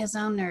maybe his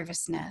own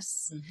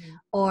nervousness,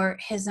 or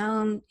his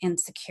own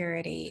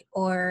insecurity,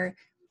 or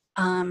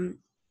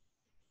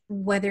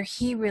whether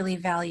he really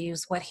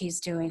values what he's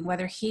doing,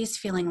 whether he's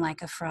feeling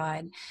like a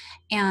fraud.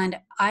 And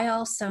I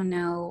also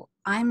know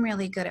I'm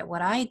really good at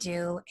what I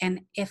do.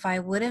 And if I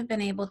would have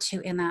been able to,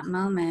 in that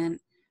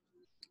moment,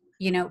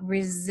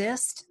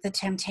 resist the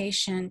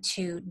temptation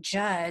to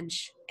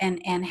judge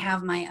and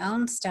have my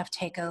own stuff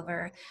take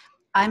over,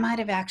 I might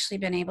have actually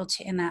been able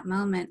to, in that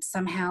moment,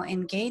 somehow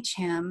engage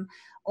him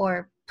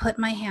or put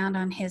my hand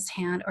on his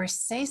hand or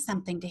say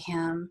something to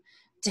him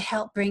to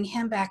help bring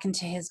him back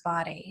into his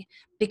body,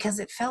 because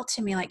it felt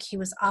to me like he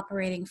was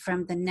operating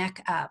from the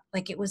neck up.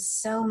 Like it was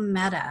so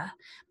meta,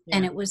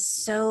 and it was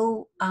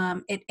so,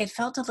 it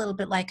felt a little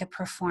bit like a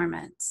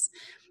performance.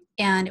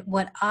 And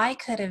what I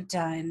could have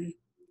done,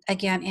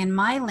 again, in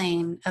my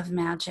lane of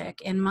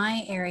magic, in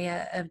my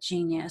area of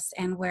genius,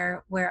 and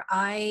where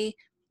I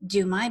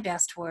do my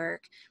best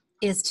work,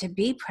 is to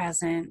be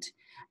present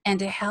and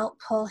to help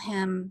pull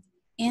him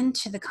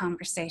into the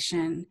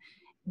conversation,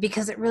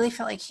 because it really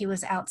felt like he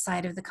was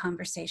outside of the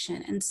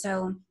conversation. And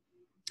so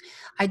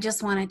I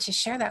just wanted to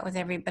share that with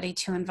everybody,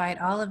 to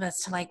invite all of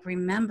us to like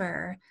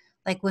remember,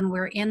 like when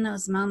we're in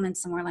those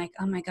moments and we're like,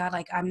 oh my God,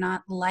 like I'm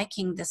not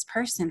liking this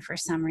person for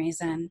some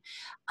reason.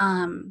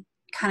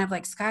 Kind of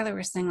like Skylar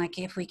was saying, like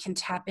if we can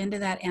tap into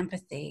that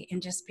empathy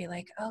and just be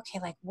like, okay,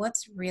 like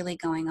what's really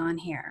going on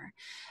here?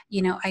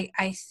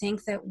 I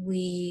think that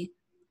we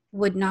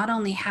would not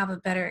only have a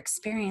better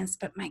experience,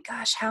 but my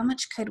gosh, how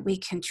much could we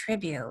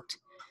contribute,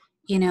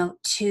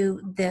 to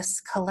this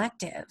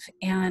collective?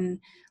 And,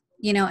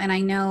 and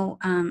I know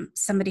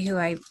somebody who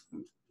I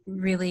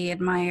really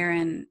admire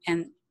and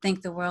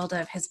think the world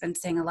of has been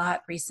saying a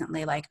lot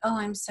recently, like, oh,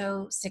 I'm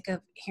so sick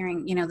of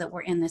hearing, that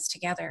we're in this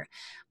together.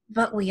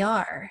 But we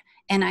are.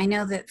 And I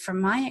know that from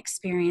my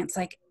experience,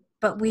 like,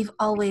 but we've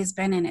always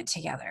been in it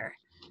together,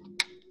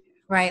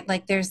 right?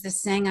 Like there's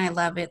this saying I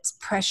love, it's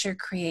pressure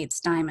creates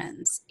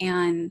diamonds.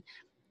 And,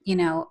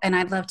 and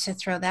I'd love to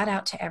throw that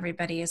out to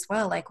everybody as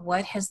well. Like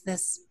what has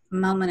this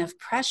moment of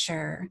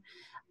pressure,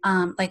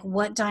 like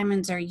what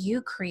diamonds are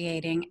you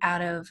creating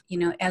out of,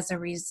 as a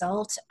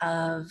result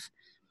of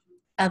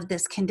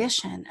this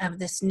condition, of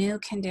this new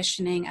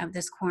conditioning, of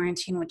this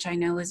quarantine, which I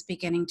know is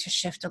beginning to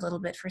shift a little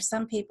bit for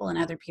some people, and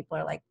other people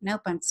are like,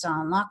 nope, I'm still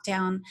on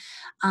lockdown.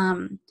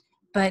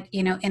 But,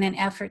 in an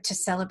effort to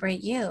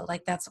celebrate you,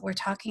 like that's what we're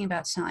talking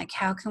about tonight. Like,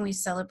 how can we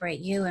celebrate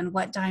you, and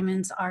what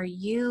diamonds are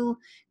you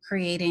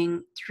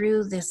creating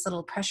through this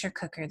little pressure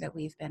cooker that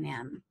we've been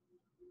in?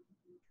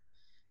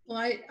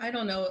 Well, I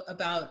don't know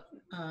about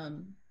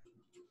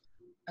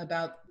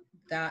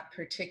that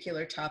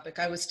particular topic.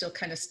 I was still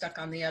kind of stuck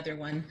on the other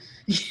one.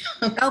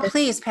 Oh,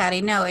 please,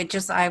 Patty. No,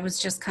 I was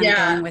just kind of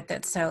going with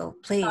it. So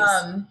please.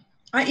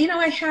 I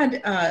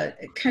had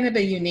kind of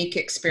a unique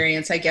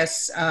experience, I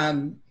guess.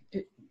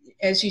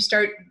 As you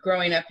start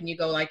growing up and you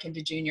go like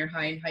into junior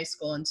high and high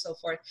school and so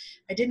forth,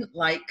 I didn't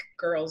like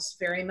girls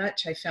very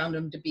much. I found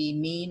them to be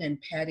mean and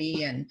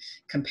petty and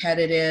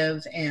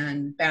competitive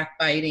and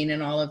backbiting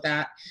and all of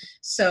that.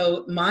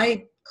 So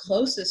my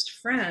closest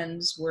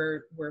friends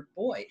were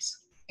boys.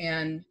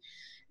 And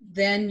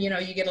then, you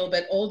get a little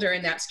bit older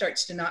and that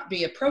starts to not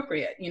be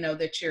appropriate,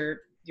 that your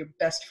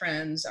best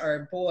friends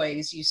are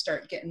boys. You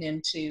start getting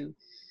into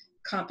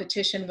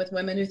competition with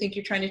women who think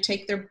you're trying to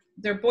take their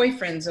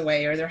boyfriends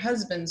away or their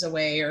husbands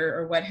away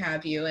or what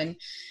have you.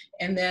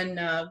 And then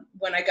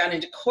when I got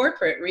into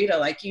corporate, Rita,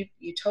 like you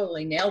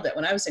totally nailed it.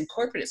 When I was in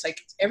corporate, it's like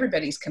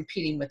everybody's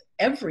competing with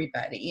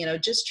everybody, you know,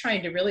 just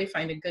trying to really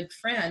find a good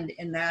friend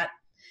in that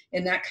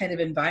kind of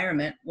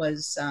environment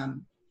was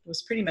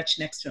pretty much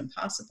next to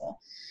impossible.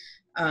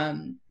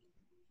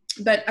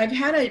 But I've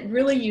had a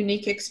really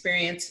unique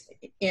experience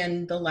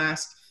in the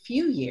last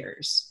few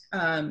years.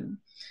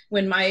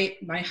 When my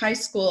high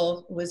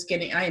school was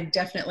getting, I am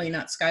definitely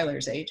not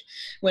Skylar's age,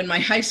 when my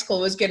high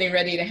school was getting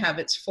ready to have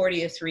its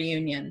 40th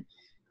reunion,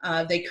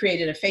 they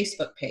created a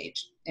Facebook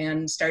page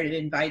and started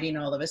inviting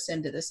all of us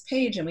into this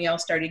page, and we all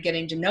started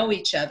getting to know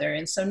each other.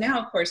 And so now,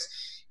 of course,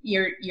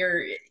 you're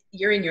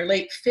in your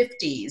late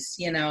 50s,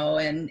 you know,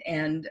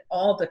 and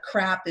all the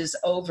crap is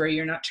over.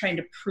 You're not trying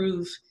to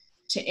prove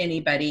to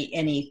anybody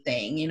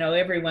anything. You know,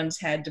 everyone's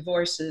had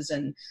divorces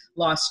and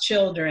lost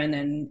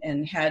children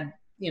and had,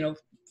 you know,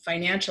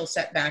 financial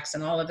setbacks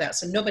and all of that.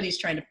 So nobody's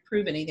trying to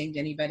prove anything to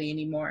anybody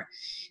anymore.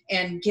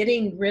 And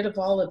getting rid of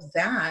all of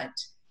that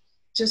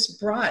just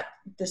brought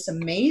this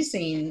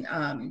amazing,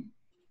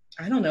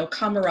 I don't know,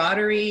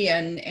 camaraderie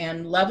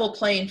and level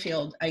playing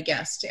field, I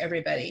guess, to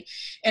everybody.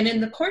 And in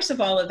the course of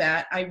all of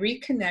that, I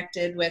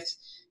reconnected with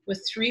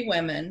 3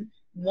 women.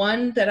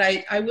 One that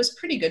I was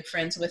pretty good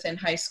friends with in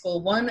high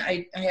school. One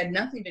I had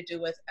nothing to do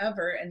with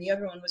ever, and the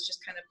other one was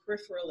just kind of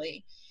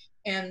peripherally.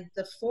 And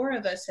the 4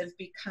 of us have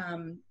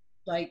become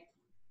like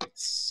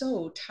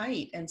so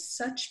tight and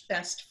such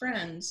best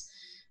friends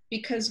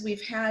because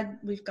we've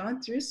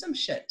gone through some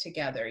shit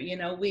together. You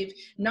know, we've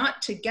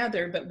not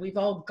together, but we've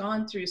all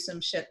gone through some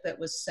shit that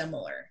was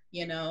similar,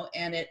 you know,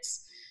 and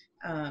it's,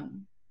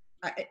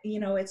 you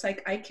know, it's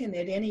like I can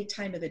at any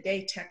time of the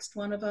day text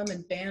one of them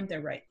and bam,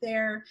 they're right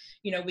there.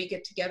 You know, we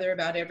get together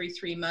about every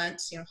 3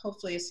 months, you know,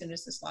 hopefully as soon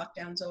as this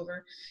lockdown's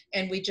over,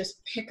 and we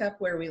just pick up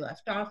where we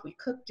left off. We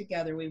cook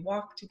together, we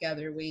walk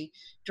together, we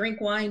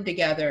drink wine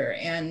together.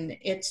 And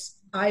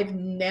I've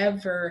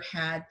never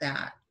had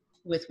that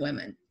with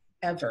women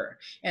ever.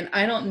 And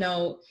I don't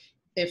know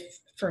if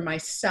for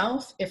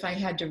myself, if I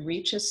had to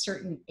reach a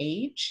certain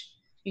age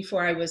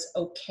before I was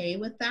okay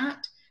with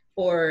that.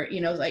 Or,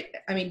 you know, like,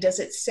 I mean, does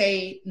it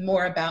say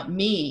more about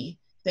me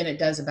than it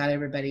does about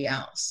everybody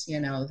else, you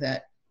know,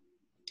 that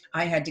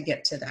I had to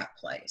get to that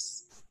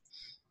place?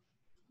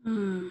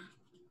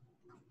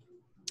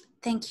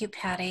 Thank you,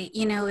 Patty.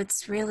 You know,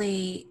 it's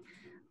really,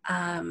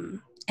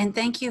 and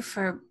thank you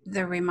for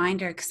the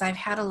reminder, because I've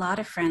had a lot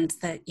of friends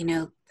that, you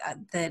know,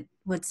 that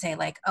would say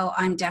like, oh,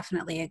 I'm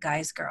definitely a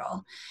guy's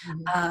girl.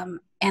 Mm-hmm.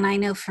 And I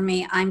know for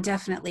me, I'm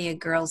definitely a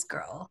girl's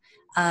girl.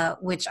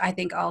 Which I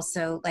think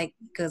also like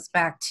goes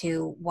back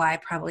to why I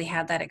probably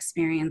had that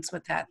experience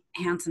with that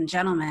handsome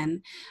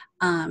gentleman,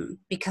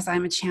 because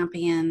I'm a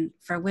champion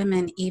for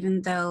women,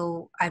 even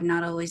though I've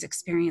not always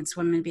experienced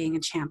women being a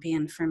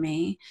champion for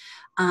me.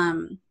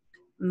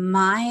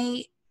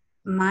 My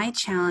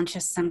challenge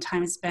has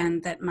sometimes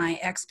been that my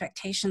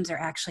expectations are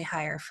actually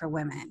higher for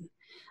women.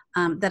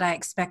 That I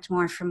expect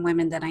more from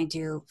women than I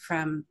do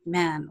from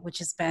men, which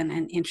has been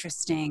an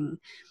interesting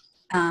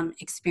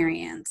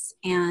experience.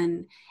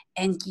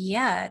 And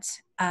yet,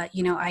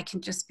 you know, I can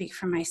just speak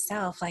for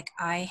myself. Like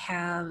I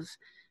have,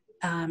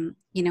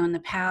 you know, in the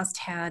past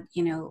had,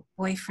 you know,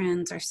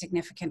 boyfriends or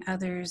significant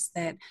others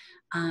that,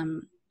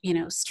 you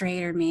know,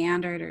 strayed or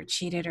meandered or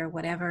cheated or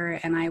whatever.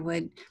 And I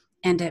would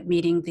end up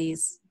meeting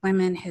these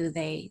women who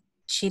they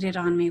cheated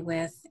on me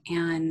with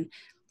and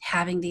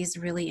having these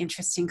really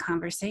interesting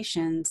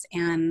conversations.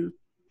 And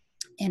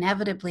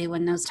inevitably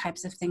when those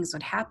types of things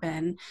would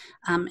happen,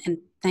 and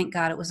thank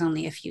God it was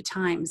only a few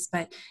times,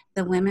 but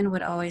the women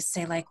would always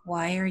say like,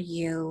 why are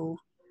you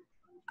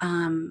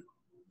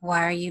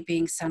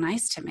being so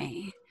nice to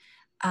me?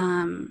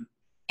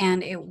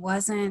 And it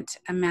wasn't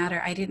a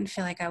matter, I didn't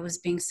feel like I was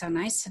being so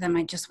nice to them.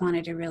 I just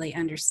wanted to really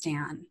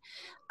understand.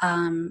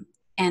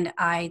 And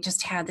I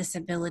just had this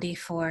ability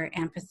for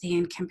empathy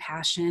and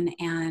compassion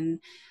and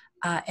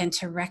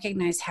to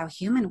recognize how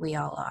human we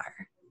all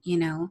are, you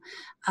know.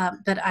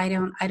 But I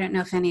don't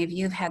know if any of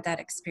you have had that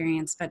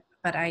experience, but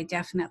I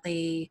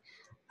definitely,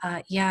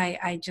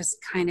 I just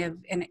kind of,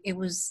 and it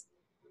was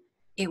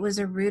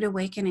a rude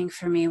awakening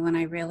for me when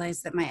I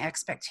realized that my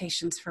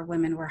expectations for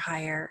women were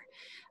higher.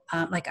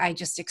 Like I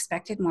just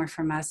expected more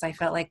from us. I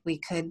felt like we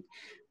could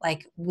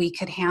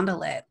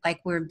handle it. Like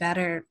we're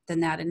better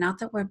than that. And not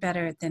that we're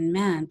better than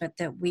men, but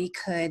that we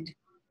could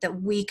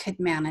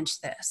manage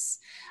this,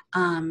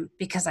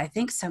 because I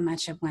think so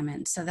much of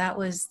women. So that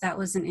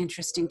was an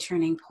interesting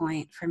turning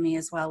point for me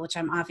as well, which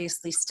I'm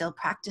obviously still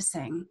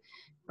practicing.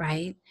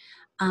 Right.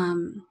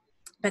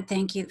 But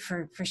thank you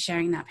for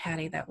sharing that,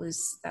 Patty. That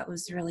was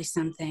really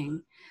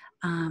something.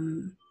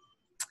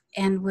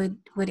 And would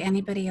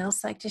anybody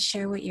else like to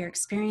share what your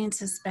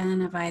experience has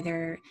been of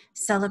either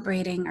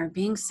celebrating or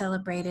being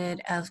celebrated,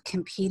 of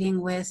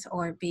competing with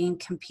or being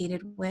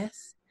competed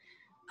with,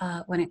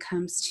 when it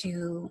comes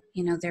to,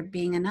 you know, there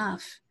being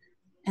enough?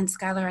 And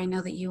Skylar, I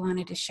know that you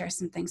wanted to share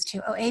some things too.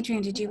 Oh,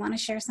 Adrienne, did you want to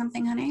share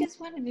something, honey? I just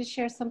wanted to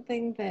share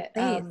something that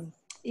Please.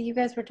 you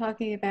guys were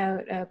talking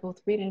about,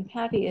 both Rita and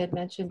Patty had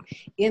mentioned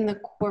in the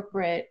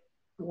corporate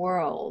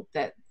world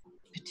that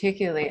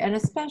particularly, and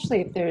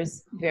especially if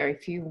there's very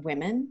few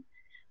women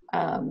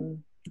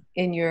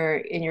in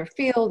your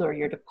field or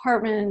your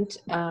department,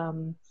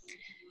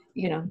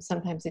 you know,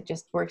 sometimes it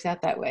just works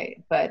out that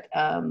way. But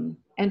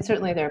and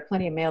certainly there are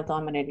plenty of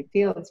male-dominated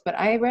fields. But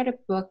I read a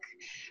book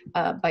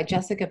by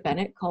Jessica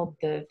Bennett called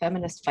The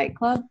Feminist Fight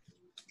Club,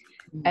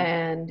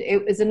 and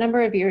it was a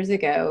number of years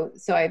ago.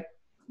 So I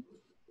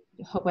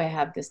hope I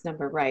have this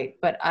number right.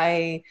 But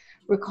I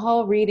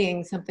recall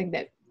reading something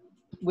that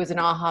was an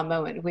aha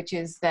moment, which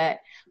is that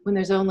when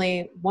there's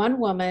only one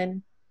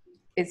woman,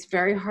 it's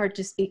very hard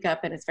to speak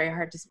up, and it's very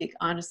hard to speak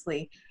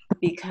honestly,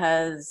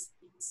 because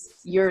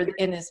you're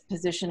in this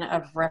position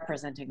of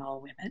representing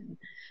all women.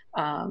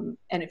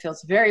 And it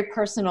feels very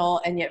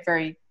personal and yet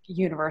very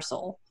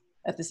universal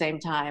at the same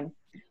time.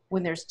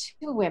 When there's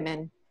two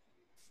women,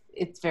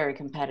 it's very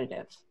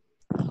competitive.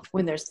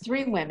 When there's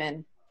three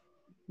women,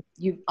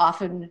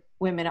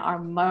 women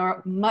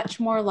are much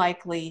more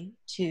likely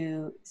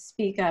to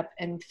speak up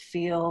and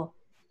feel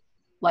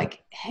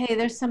like, hey,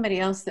 there's somebody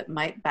else that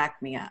might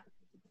back me up.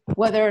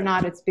 Whether or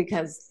not it's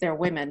because they're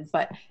women,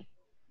 but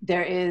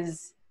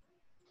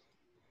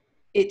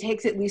it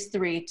takes at least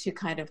three to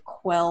kind of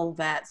quell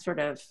that sort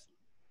of,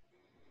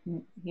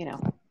 you know,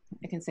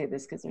 I can say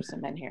this because there's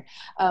some men here,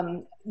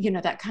 you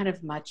know, that kind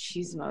of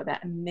machismo,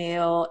 that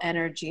male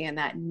energy and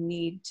that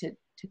need to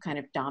kind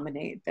of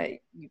dominate that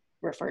you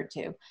referred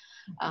to.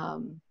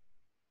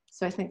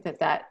 So I think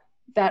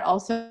that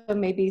also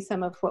may be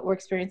some of what we're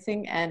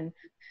experiencing. And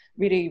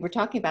Rita, you were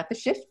talking about the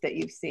shift that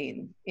you've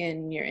seen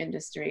in your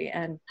industry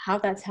and how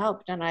that's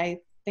helped. And I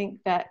think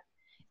that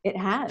it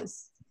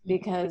has,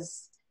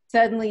 because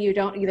suddenly you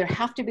don't either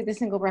have to be the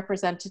single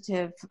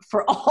representative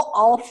for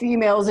all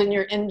females in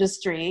your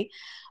industry,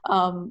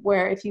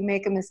 where if you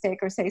make a mistake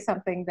or say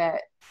something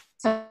that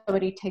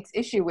somebody takes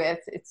issue with,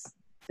 it's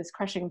this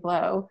crushing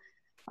blow.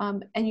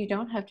 And you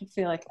don't have to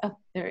feel like, oh,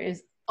 there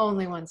is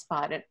only one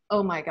spot, and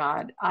oh my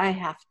God, I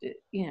have to,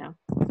 you know.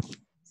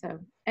 So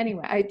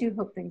anyway, I do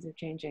hope things are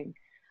changing.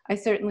 I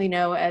certainly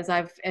know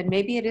and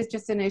maybe it is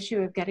just an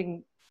issue of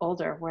getting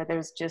older where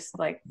there's just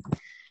like,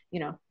 you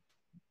know,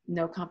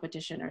 no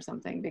competition or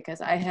something,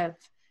 because I have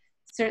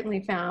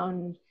certainly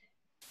found,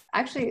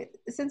 actually,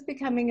 since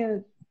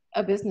becoming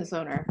a business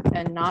owner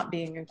and not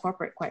being in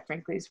corporate, quite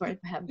frankly, is where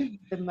I have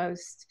the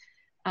most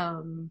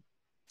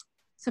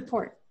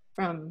support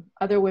from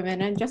other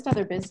women and just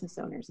other business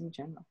owners in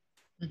general.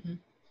 Mm-hmm.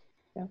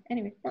 So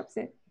anyway, that's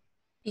it.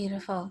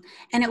 Beautiful.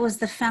 And it was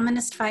the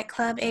Feminist Fight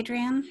Club,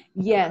 Adrienne?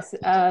 Yes.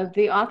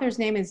 The author's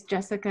name is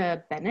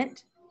Jessica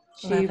Bennett.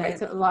 She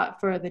writes a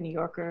lot for The New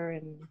Yorker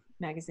and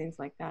magazines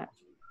like that.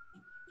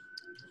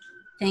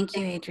 Thank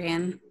you,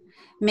 Adrienne.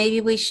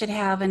 Maybe we should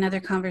have another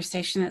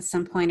conversation at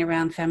some point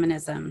around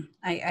feminism.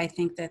 I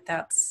think that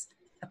that's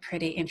a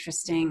pretty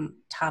interesting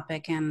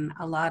topic and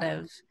a lot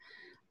of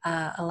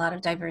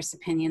diverse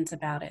opinions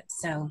about it.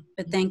 So,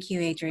 but thank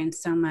you, Adrienne,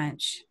 so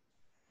much.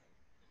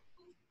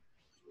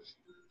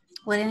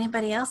 Would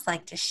anybody else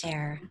like to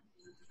share?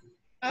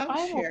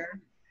 I'll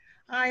share.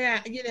 I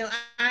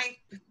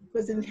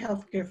was in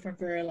healthcare for a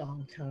very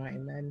long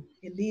time and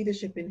in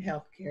leadership in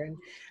healthcare. And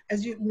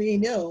as you may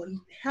know,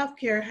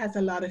 healthcare has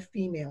a lot of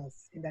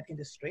females in that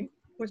industry,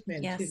 of course,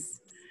 men too.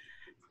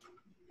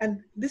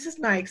 And this is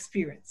my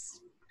experience.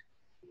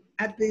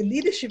 At the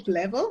leadership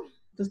level,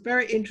 it was a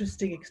very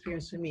interesting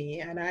experience for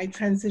me. And I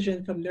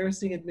transitioned from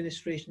nursing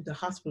administration to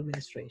hospital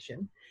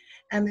administration.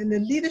 And in the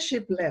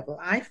leadership level,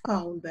 I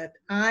found that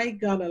I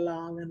got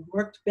along and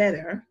worked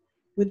better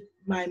with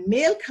my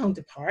male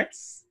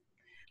counterparts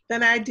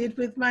than I did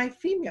with my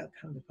female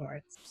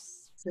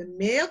counterparts. The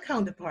male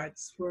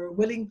counterparts were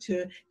willing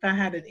to, if I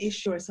had an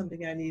issue or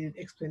something I needed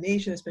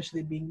explanation,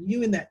 especially being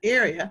new in that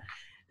area,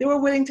 they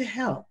were willing to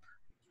help.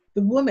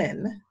 The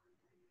women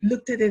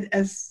looked at it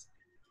as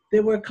they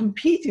were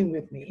competing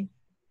with me.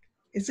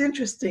 It's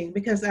interesting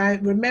because I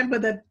remember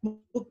that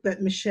book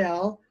that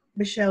Michelle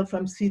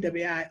from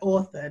CWI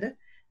authored.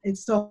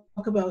 It's talk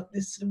about,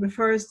 this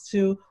refers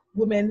to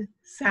women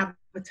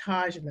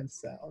sabotaging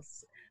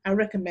themselves. I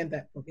recommend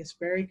that book. It's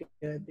very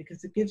good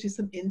because it gives you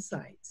some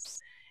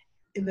insights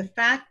in the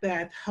fact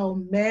that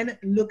how men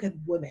look at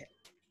women.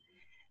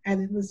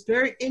 And it was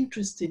very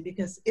interesting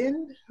because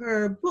in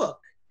her book,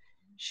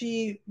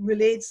 she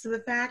relates to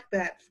the fact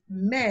that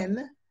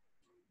men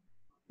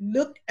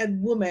look at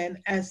women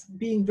as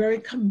being very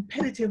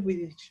competitive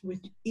with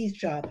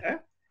each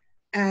other,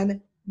 and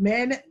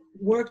men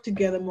work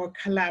together more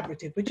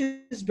collaborative, which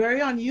is very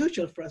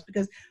unusual for us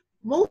because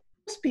most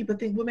people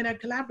think women are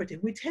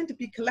collaborative. We tend to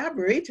be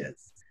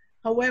collaborators.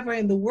 However,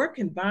 in the work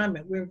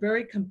environment, we're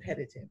very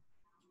competitive.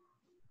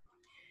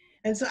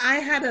 And so I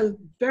had a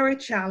very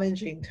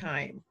challenging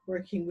time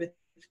working with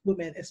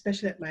women,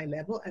 especially at my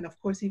level, and of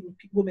course, even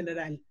women that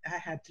I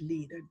had to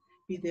lead and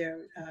be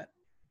their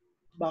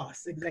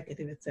boss,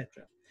 executive,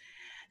 etc.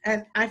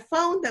 And I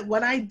found that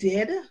what I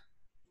did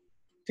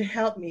to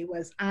help me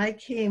was I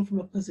came from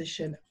a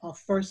position of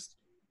first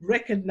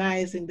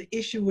recognizing the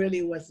issue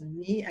really wasn't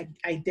me,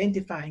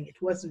 identifying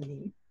it wasn't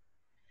me,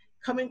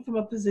 coming from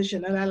a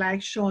position, and I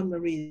like Shawn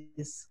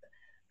Marie's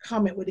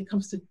comment when it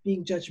comes to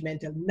being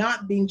judgmental,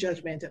 not being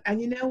judgmental.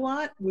 And you know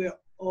what? We're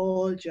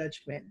all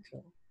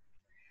judgmental.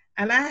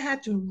 And I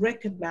had to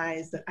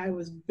recognize that I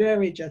was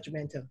very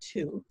judgmental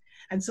too.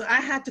 And so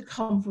I had to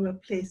come from a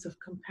place of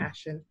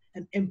compassion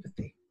and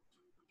empathy.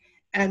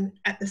 And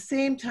at the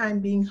same time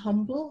being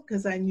humble,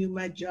 because I knew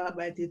my job,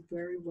 I did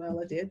very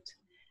well at it.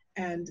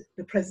 And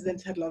the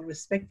president had a lot of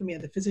respect for me,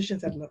 and the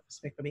physicians had a lot of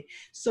respect for me.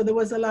 So there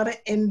was a lot of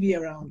envy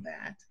around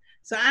that.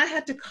 So I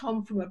had to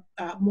come from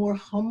a more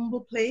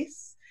humble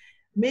place,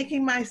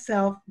 making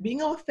myself,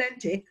 being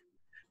authentic,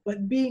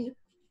 but being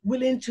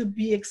willing to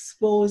be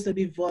exposed and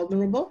be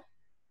vulnerable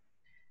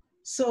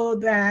so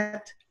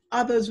that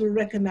others will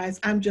recognize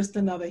I'm just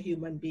another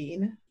human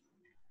being,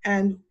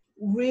 and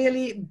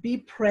really be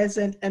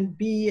present and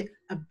be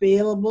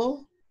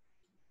available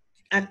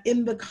and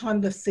in the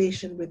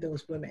conversation with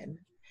those women.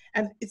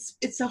 And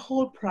it's a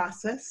whole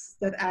process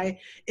that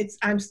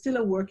I'm still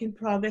a work in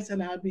progress,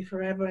 and I'll be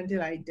forever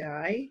until I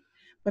die.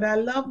 But I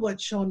love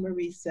what Shawn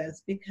Marie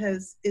says,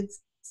 because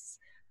it's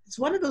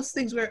one of those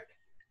things where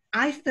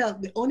I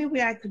felt the only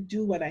way I could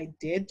do what I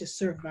did to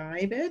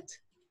survive it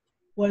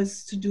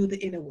was to do the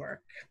inner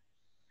work.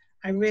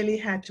 I really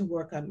had to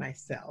work on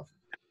myself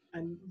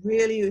and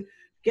really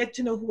get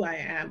to know who I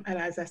am. And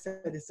as I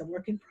said, it's a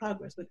work in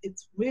progress, but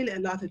it's really a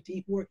lot of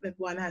deep work that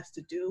one has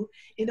to do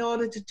in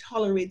order to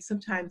tolerate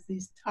sometimes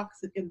these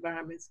toxic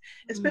environments,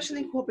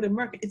 especially in corporate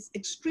America. It's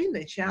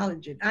extremely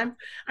challenging. I'm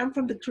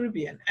from the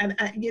Caribbean, and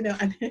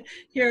and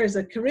here is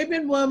a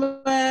Caribbean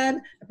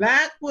woman, a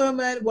Black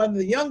woman, one of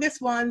the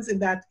youngest ones in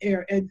that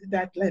area,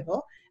 that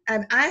level.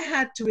 And I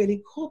had to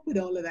really cope with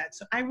all of that.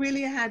 So I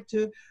really had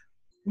to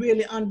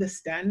really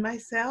understand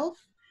myself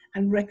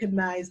and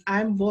recognize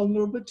I'm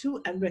vulnerable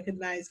too, and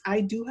recognize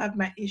I do have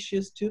my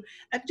issues too,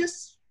 and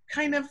just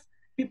kind of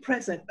be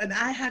present. And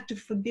I had to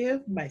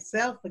forgive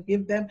myself,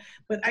 forgive them.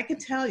 But I can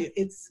tell you,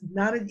 it's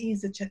not an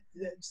easy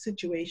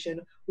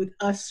situation with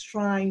us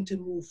trying to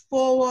move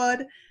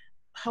forward.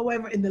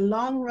 However, in the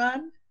long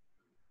run,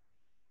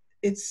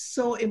 it's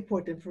so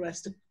important for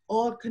us to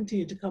all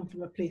continue to come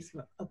from a place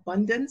of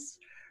abundance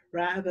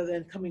rather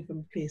than coming from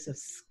a place of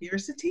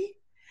scarcity,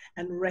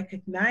 and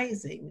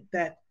recognizing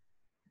that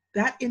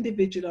that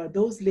individual or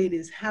those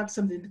ladies have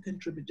something to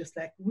contribute just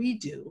like we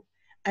do,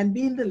 and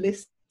being the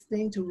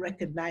listening to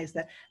recognize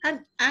that,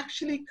 and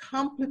actually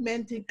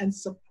complimenting and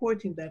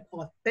supporting them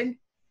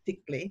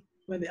authentically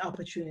when the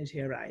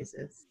opportunity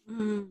arises.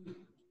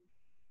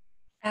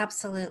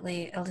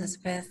 Absolutely,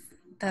 Elizabeth.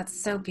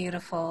 That's so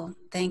beautiful.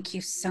 Thank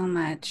you so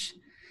much.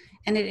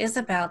 And it is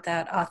about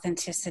that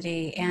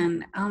authenticity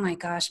and, oh my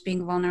gosh,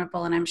 being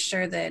vulnerable. And I'm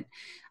sure that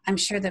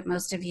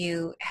most of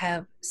you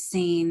have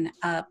seen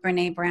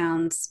Brene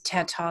Brown's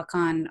TED Talk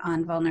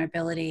on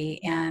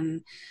vulnerability,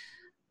 and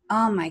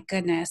oh my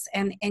goodness.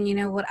 And you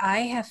know what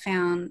I have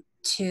found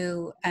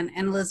too, and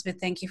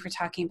Elizabeth, thank you for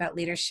talking about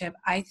leadership.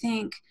 I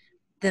think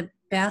the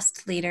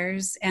best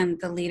leaders and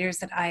the leaders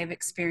that I have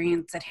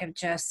experienced that have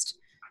just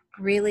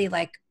really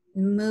like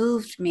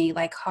moved me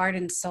like heart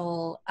and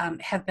soul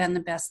have been the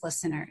best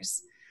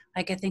listeners.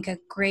 Like, I think a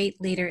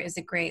great leader is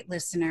a great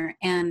listener.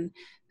 And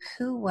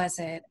who was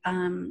it?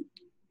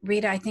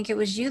 Rita, I think it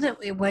was you,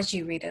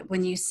 Rita,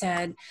 when you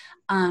said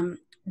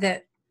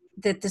that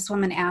this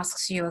woman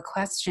asks you a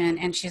question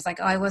and she's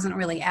like, oh, I wasn't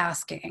really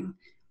asking.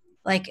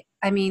 Like,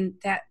 I mean,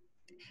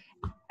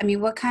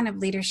 what kind of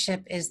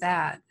leadership is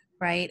that?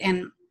 Right.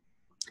 And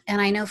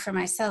I know for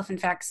myself, in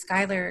fact,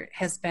 Skylar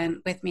has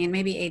been with me, and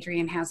maybe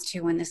Adrienne has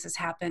too when this has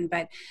happened,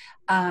 but,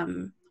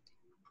 and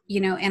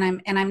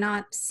I'm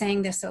not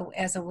saying this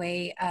as a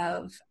way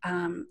of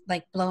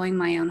like blowing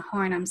my own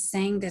horn. I'm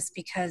saying this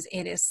because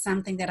it is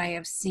something that I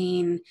have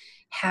seen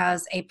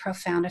has a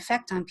profound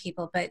effect on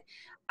people. But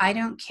I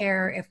don't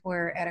care if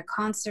we're at a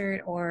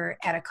concert or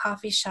at a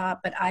coffee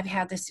shop, but I've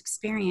had this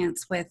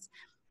experience with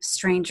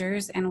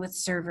strangers and with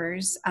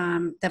servers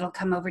that'll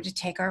come over to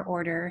take our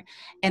order,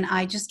 and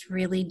I just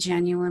really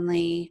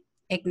genuinely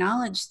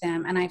acknowledge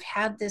them. And I've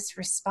had this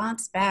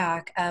response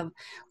back of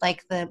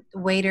like the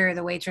waiter or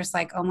the waitress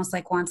like almost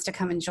like wants to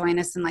come and join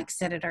us and like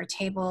sit at our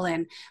table,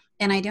 and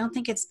I don't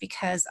think it's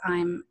because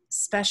I'm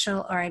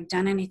special or I've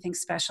done anything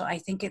special. I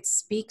think it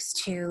speaks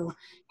to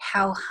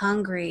how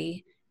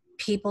hungry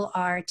people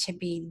are to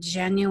be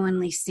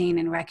genuinely seen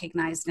and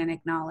recognized and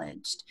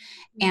acknowledged.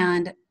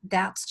 And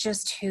that's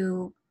just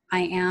who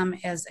I am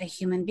as a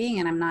human being.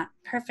 And I'm not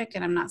perfect,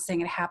 and I'm not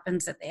saying it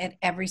happens at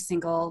every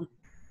single,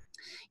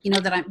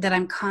 that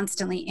I'm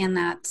constantly in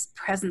that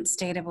present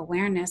state of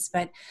awareness,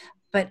 but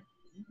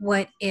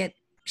what it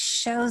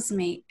shows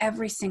me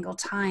every single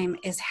time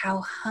is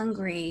how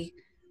hungry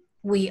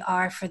we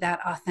are for that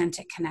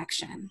authentic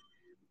connection,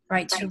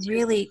 right? To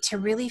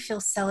really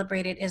feel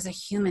celebrated as a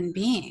human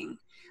being,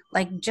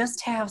 like just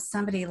to have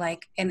somebody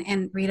like,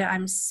 and Rita,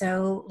 I'm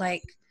so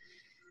like,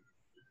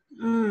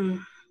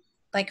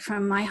 like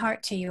from my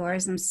heart to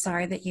yours, I'm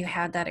sorry that you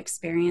had that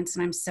experience,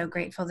 and I'm so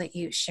grateful that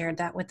you shared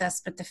that with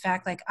us. But the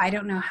fact, like, I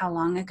don't know how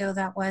long ago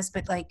that was,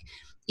 but like,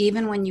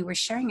 even when you were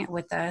sharing it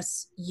with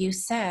us, you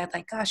said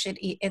like, gosh,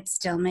 it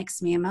still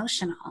makes me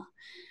emotional,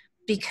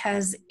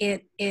 because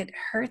it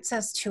hurts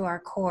us to our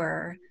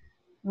core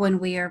when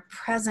we are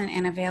present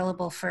and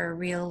available for a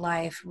real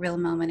life, real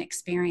moment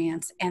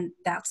experience. And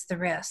that's the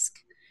risk,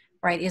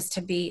 right? Is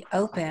to be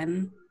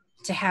open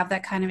to have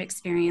that kind of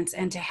experience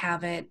and to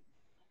have it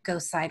go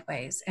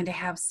sideways and to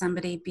have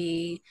somebody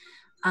be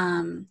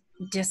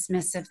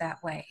dismissive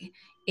that way.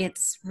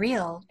 It's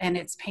real and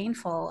it's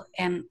painful.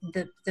 And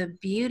the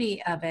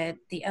beauty of it,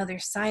 the other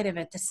side of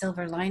it, the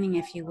silver lining,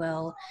 if you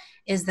will,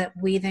 is that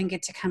we then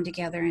get to come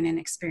together in an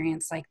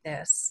experience like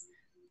this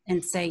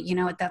and say, you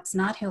know what, that's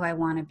not who I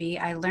want to be.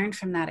 I learned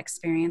from that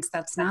experience.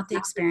 That's not the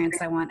experience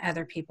I want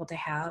other people to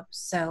have.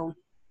 So,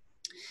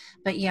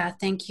 but yeah,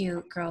 thank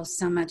you, girls,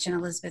 so much. And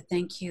Elizabeth,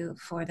 thank you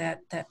for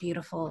that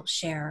beautiful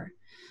share.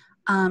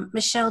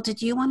 Michelle,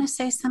 did you want to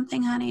say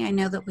something, honey? I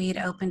know that we had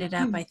opened it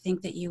up. I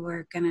think that you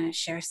were going to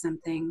share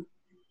something.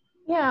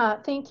 Yeah,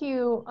 thank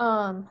you,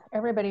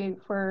 everybody,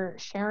 for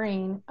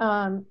sharing.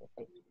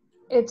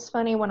 It's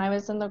funny, when I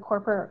was in the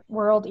corporate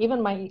world,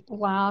 even my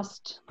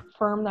last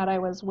firm that I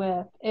was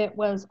with, it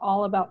was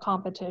all about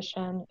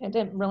competition. It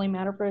didn't really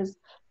matter if it was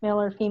male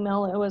or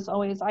female. It was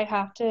always, I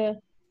have to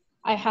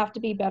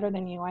be better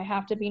than you. I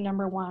have to be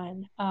number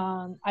one.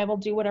 I will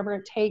do whatever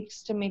it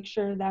takes to make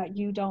sure that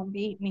you don't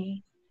beat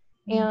me.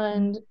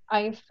 And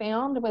I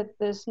found with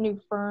this new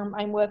firm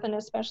I'm with, and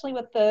especially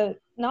with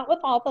not with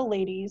all the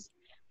ladies,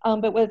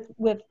 but with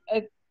with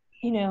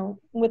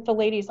the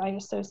ladies I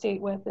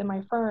associate with in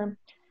my firm,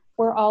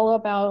 we're all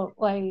about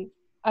like,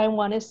 I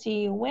want to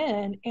see you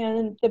win.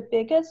 And the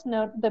biggest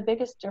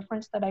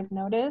difference that I've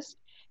noticed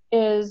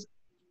is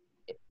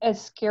a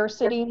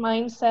scarcity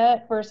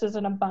mindset versus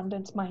an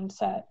abundance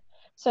mindset.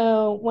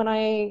 So when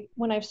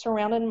I've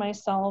surrounded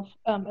myself,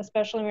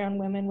 especially around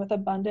women with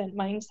abundant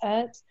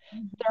mindsets,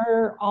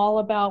 they're all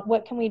about,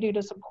 what can we do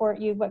to support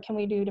you? What can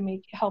we do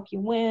to help you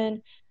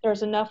win?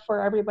 There's enough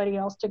for everybody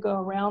else to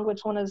go around,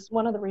 which is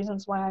one of the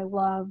reasons why I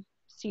love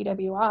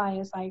CWI,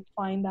 is I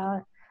find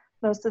that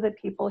most of the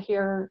people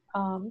here,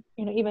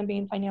 even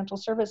being financial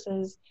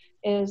services,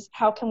 is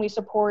how can we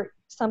support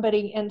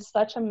somebody in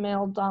such a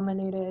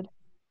male-dominated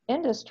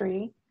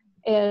industry,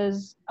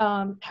 is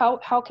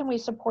how can we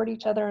support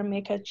each other and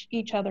make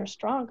each other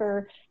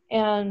stronger.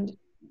 And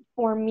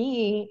for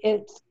me,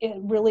 it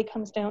really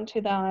comes down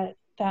to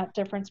that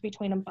difference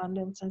between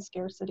abundance and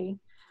scarcity,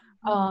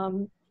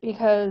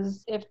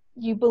 because if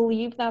you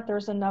believe that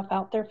there's enough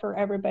out there for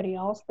everybody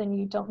else, then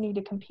you don't need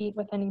to compete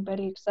with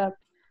anybody except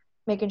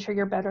making sure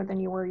you're better than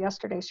you were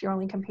yesterday, so you're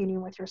only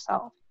competing with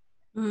yourself.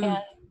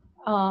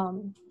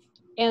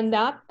 And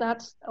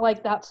that's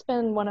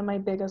been one of my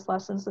biggest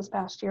lessons this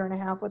past year and a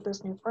half with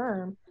this new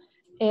firm,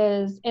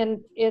 and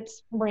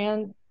it's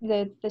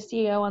the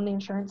CEO on the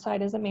insurance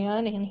side is a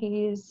man, and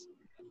he's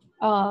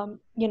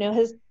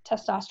his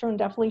testosterone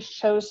definitely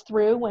shows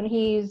through when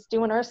he's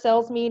doing our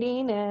sales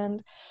meeting,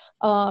 and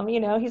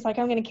he's like,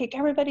 I'm going to kick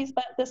everybody's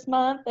butt this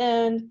month,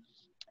 and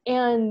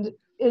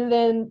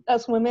then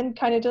us women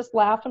kind of just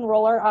laugh and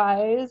roll our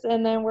eyes,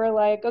 and then we're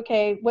like,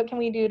 okay, what can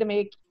we do to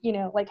make,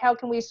 how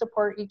can we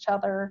support each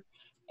other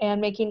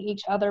and making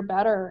each other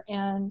better?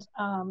 And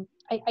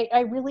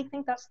I really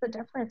think that's the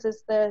difference,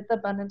 is the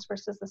abundance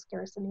versus the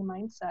scarcity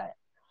mindset.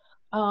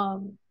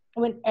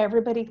 When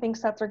everybody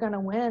thinks that they're going to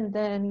win,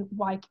 then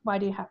why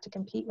do you have to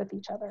compete with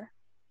each other?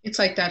 It's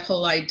like that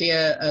whole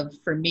idea of,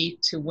 for me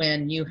to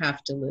win, you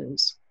have to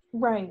lose.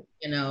 Right.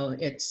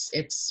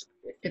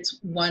 It's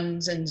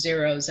ones and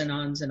zeros and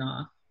ons and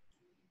off.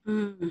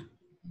 Skylar,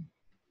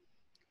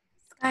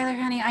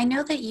 honey, I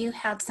know that you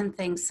had some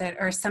things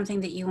or something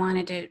that you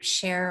wanted to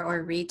share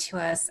or read to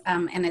us,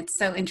 and it's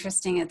so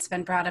interesting. It's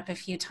been brought up a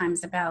few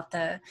times about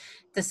the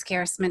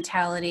scarce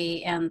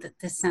mentality and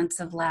the sense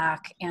of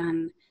lack.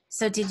 And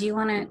so, did you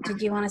want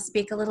to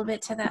speak a little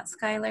bit to that,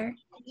 Skylar?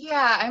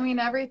 Yeah, I mean,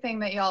 everything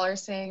that y'all are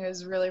saying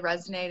is really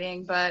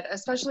resonating, but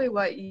especially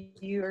what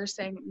you were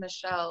saying,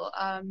 Michelle.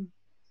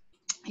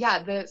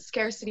 The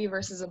scarcity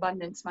versus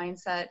abundance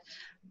mindset.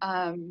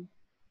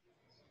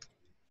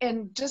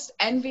 And just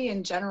envy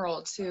in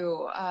general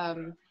too.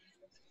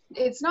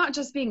 It's not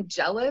just being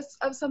jealous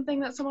of something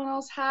that someone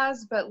else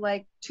has, but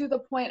like to the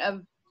point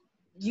of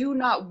you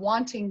not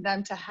wanting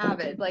them to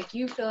have it, like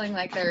you feeling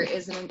like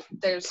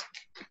there's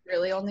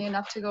really only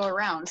enough to go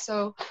around.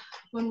 So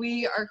when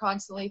we are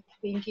constantly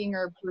thinking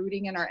or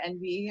brooding in our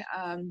envy,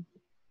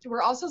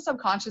 we're also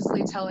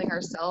subconsciously telling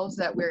ourselves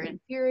that we're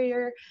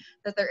inferior,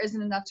 that there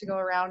isn't enough to go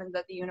around, and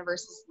that the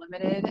universe is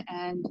limited,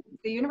 and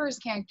the universe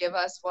can't give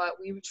us what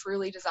we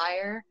truly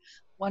desire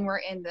when we're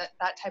in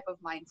that type of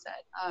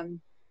mindset.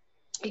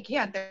 It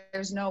can't.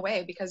 There's no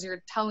way, because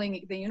you're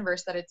telling the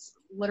universe that it's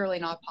literally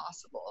not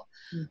possible.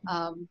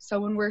 So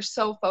when we're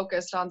so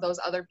focused on those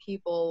other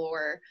people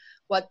or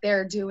what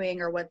they're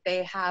doing or what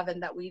they have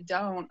and that we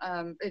don't,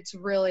 it's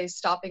really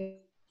stopping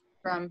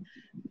from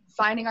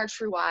finding our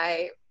true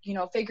why, you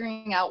know,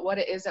 figuring out what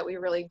it is that we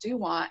really do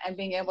want and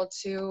being able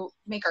to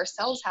make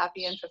ourselves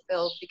happy and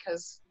fulfilled,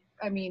 because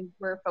I mean,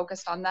 we're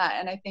focused on that.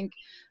 And I think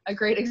a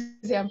great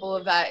example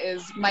of that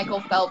is Michael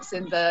Phelps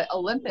in the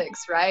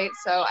Olympics, right?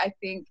 So I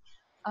think,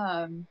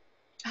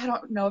 I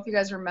don't know if you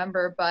guys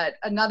remember, but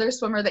another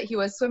swimmer that he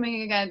was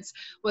swimming against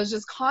was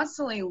just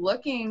constantly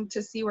looking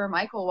to see where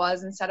Michael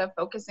was instead of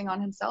focusing on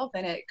himself.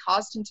 And it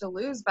caused him to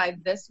lose by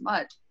this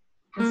much.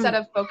 Instead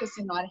of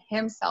focusing on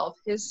himself,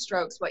 his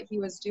strokes, what he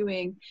was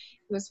doing,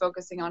 he was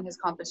focusing on his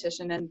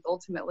competition, and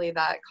ultimately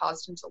that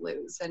caused him to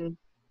lose. And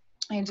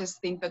I just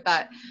think that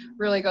that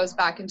really goes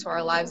back into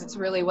our lives. It's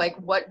really like,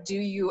 what do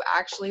you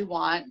actually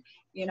want?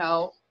 You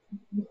know,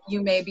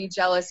 you may be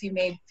jealous, you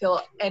may feel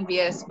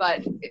envious,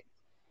 but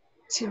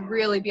to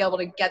really be able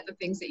to get the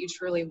things that you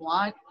truly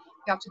want,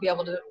 you have to be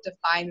able to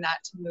define that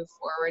to move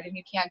forward. And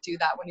you can't do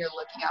that when you're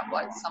looking at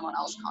what someone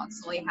else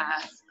constantly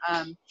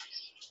has.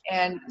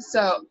 And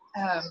so,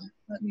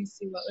 let me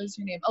see, what was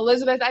your name?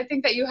 Elizabeth, I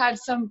think that you had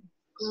some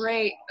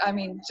great, I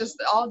mean, just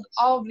all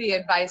of the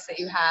advice that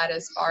you had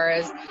as far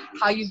as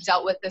how you've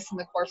dealt with this in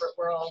the corporate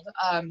world,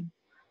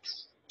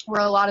 were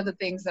a lot of the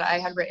things that I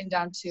had written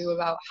down too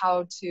about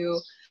how to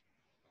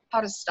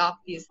stop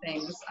these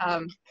things.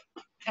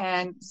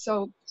 And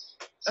so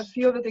a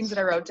few of the things that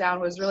I wrote down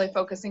was really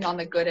focusing on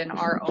the good in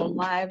our own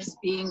lives,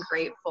 being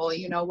grateful,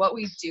 you know, what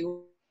we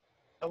do.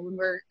 When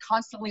we're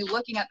constantly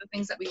looking at the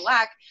things that we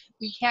lack,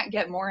 we can't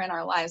get more in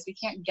our lives. We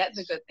can't get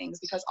the good things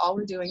because all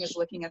we're doing is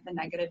looking at the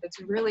negative. It's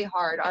really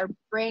hard. Our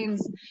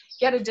brains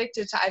get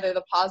addicted to either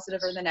the positive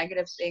or the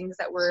negative things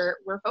that we're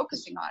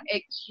focusing on.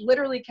 It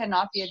literally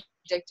cannot be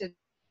addicted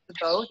to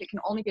both. It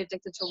can only be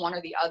addicted to one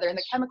or the other. And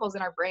the chemicals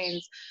in our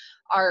brains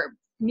are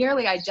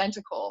nearly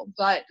identical,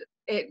 but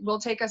it will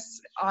take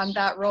us on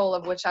that role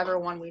of whichever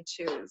one we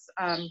choose.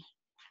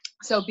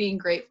 So being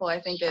grateful, I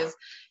think,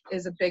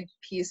 is a big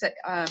piece at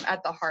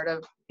the heart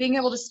of being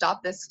able to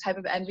stop this type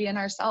of envy in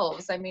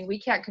ourselves. I mean, we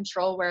can't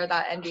control where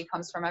that envy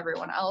comes from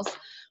everyone else,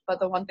 but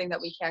the one thing that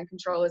we can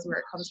control is where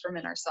it comes from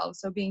in ourselves.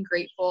 So being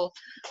grateful,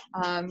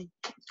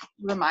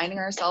 reminding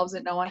ourselves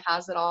that no one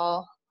has it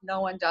all.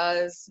 No one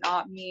does,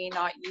 not me,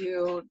 not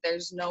you.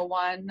 There's no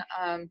one.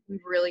 We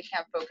really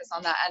can't focus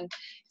on that. And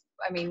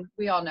I mean,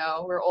 we all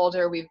know we're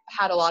older. We've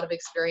had a lot of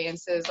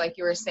experiences, like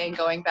you were saying,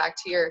 going back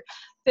to your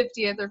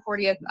 50th or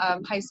 40th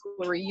high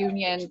school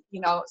reunion,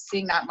 you know,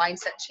 seeing that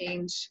mindset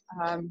change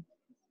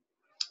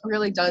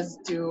really does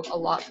do a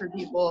lot for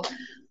people,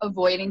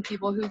 avoiding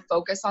people who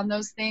focus on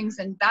those things.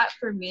 And that,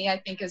 for me, I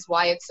think is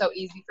why it's so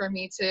easy for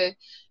me to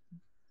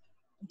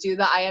do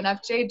the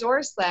INFJ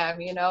door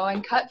slam, you know,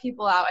 and cut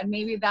people out. And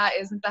maybe that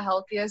isn't the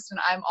healthiest, and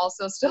I'm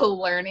also still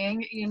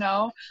learning, you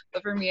know,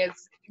 but for me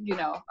it's, you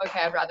know, okay,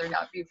 I'd rather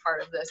not be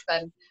part of this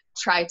than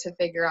try to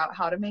figure out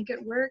how to make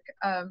it work.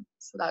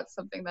 So that's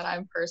something that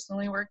I'm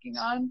personally working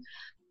on.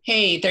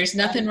 Hey, there's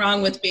nothing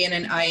wrong with being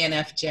an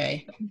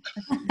INFJ.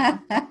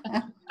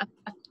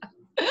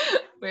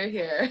 We're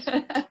here.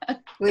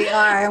 We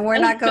are, and we're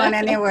not going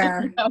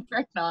anywhere. No,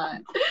 we're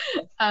not.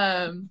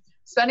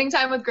 Spending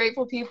time with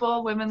grateful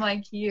people, women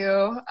like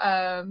you,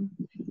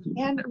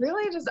 and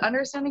really just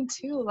understanding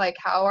too, like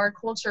how our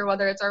culture,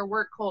 whether it's our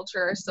work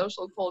culture, our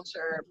social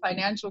culture,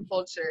 financial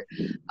culture,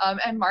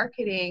 and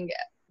marketing,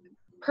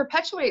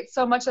 perpetuates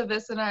so much of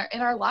this in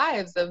our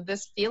lives, of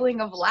this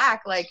feeling of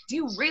lack. Like, do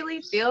you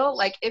really feel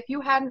like if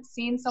you hadn't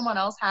seen someone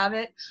else have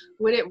it,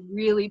 would it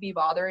really be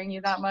bothering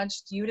you that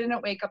much? You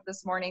didn't wake up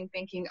this morning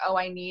thinking, oh,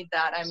 I need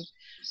that.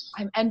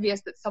 I'm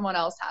envious that someone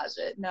else has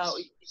it. No,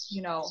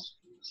 you know,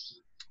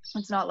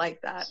 it's not like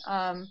that.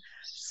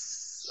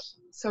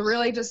 So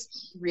really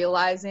just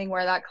realizing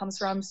where that comes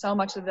from. So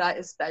much of that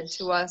is fed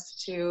to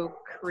us to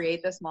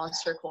create this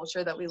monster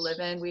culture that we live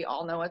in. We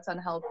all know it's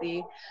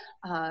unhealthy.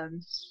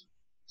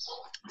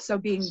 So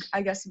being,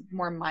 I guess,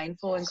 more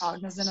mindful and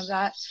cognizant of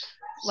that.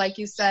 Like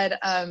you said,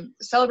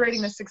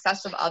 celebrating the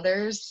success of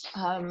others,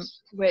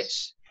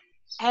 which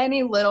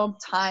any little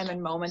time and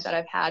moment that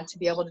I've had to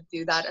be able to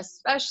do that,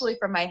 especially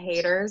for my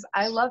haters,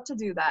 I love to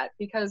do that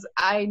because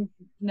I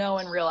know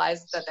and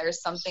realize that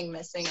there's something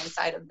missing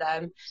inside of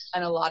them.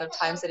 And a lot of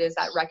times it is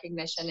that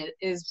recognition. It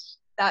is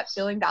that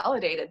feeling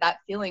validated, that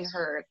feeling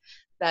heard,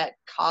 that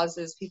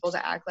causes people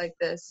to act like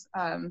this.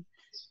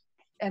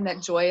 And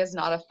that joy is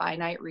not a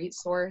finite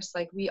resource.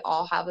 Like, we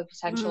all have the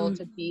potential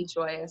to be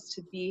joyous,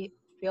 to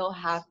feel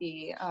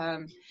happy.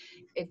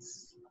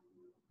 It's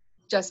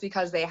just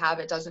because they have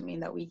it doesn't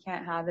mean that we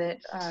can't have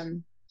it.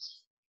 And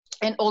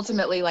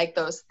ultimately, like,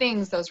 those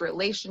things, those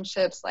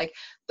relationships, like,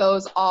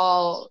 those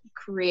all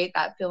create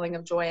that feeling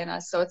of joy in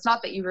us. So it's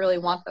not that you really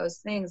want those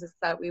things, it's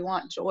that we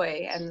want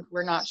joy and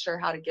we're not sure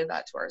how to give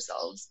that to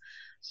ourselves.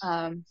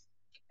 And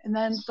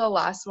then the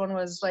last one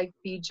was, like,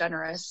 be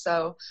generous.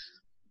 So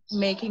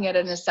making it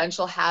an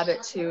essential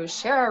habit to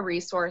share our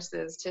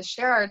resources, to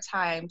share our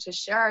time, to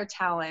share our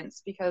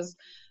talents, because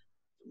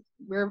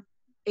we're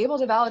able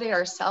to validate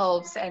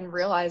ourselves and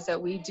realize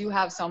that we do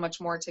have so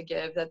much more to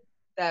give,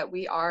 that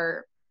we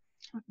are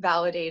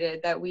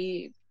validated, that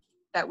we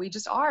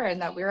just are,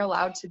 and that we're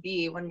allowed to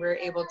be when we're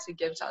able to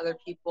give to other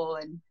people.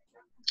 And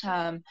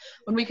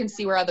When we can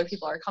see where other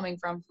people are coming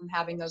from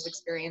having those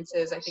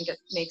experiences, I think it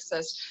makes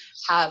us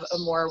have a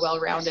more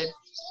well-rounded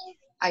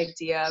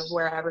idea of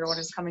where everyone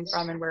is coming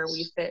from and where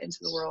we fit into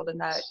the world, and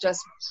that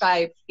just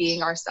by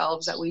being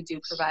ourselves that we do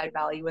provide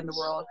value in the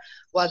world,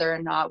 whether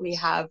or not we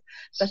have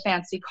the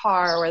fancy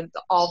car or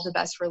all the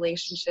best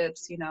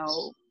relationships. You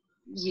know,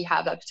 we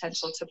have that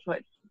potential to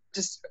put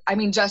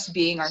just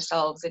being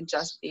ourselves and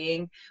just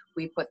being,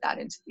 we put that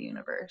into the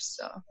universe.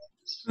 So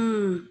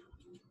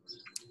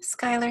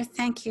Skylar,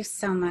 thank you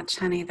so much,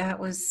 honey. That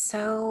was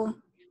so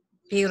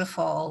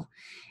beautiful.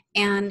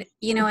 And,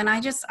 you know, and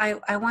I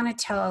want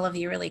to tell all of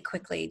you really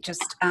quickly,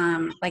 just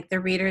like the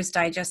Reader's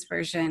Digest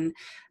version.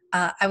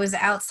 I was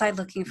outside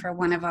looking for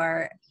one of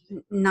our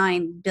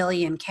 9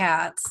 billion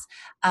cats.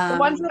 The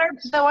ones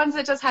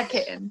that just had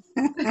kittens.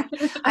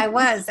 I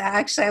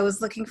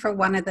was looking for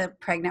one of the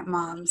pregnant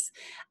moms.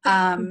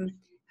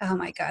 Oh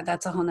my God,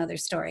 that's a whole nother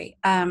story.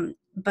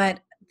 But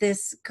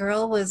this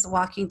girl was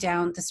walking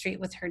down the street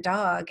with her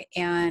dog,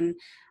 and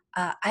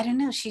I don't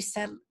know, she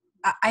said,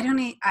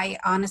 I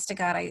honest to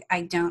God,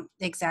 I don't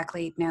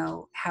exactly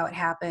know how it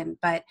happened,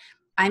 but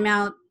I'm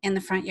out in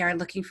the front yard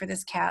looking for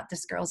this cat.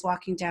 This girl's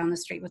walking down the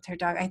street with her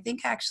dog. I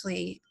think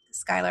actually,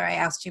 Skylar, I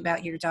asked you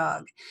about your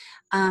dog.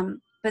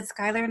 But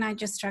Skylar and I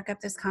just struck up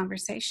this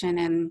conversation,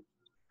 and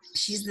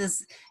she's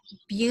this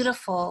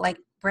beautiful, like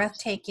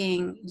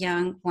breathtaking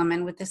young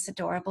woman with this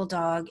adorable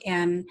dog.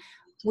 And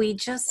we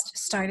just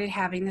started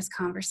having this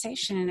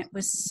conversation, and it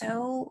was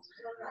so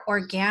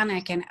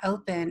organic and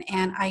open,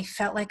 and I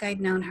felt like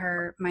I'd known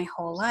her my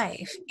whole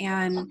life.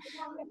 And,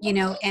 you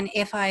know, and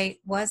if I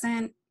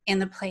wasn't in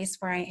the place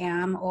where I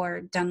am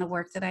or done the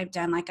work that I've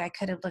done, like I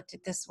could have looked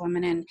at this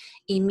woman and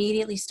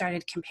immediately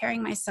started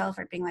comparing myself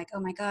or being like,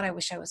 oh my God, I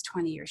wish I was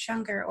 20 years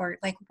younger, or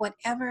like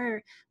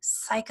whatever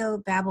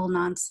psychobabble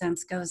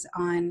nonsense goes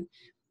on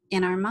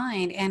in our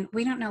mind. And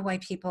we don't know why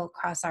people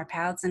cross our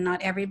paths, and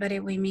not everybody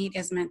we meet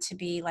is meant to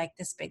be like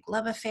this big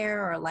love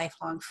affair or a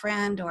lifelong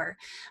friend,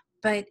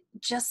 but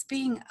just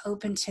being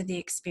open to the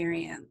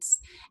experience.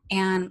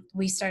 And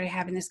we started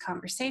having this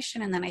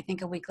conversation, and then I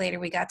think a week later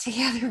we got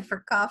together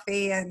for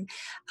coffee. And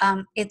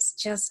it's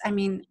just, I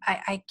mean,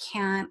 I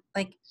can't,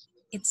 like,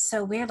 it's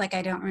so weird. Like,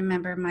 I don't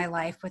remember my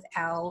life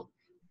without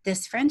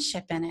this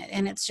friendship in it.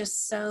 And it's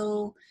just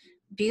so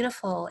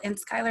beautiful. And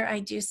Skylar,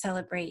 I do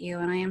celebrate you,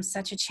 and I am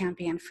such a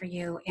champion for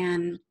you.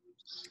 And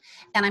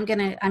I'm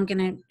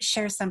gonna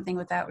share something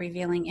without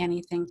revealing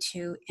anything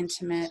too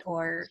intimate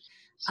or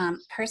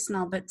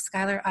personal. But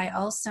Skylar, I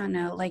also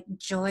know, like,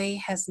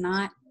 joy has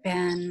not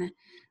been,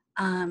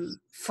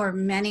 for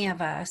many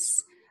of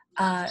us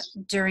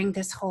during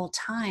this whole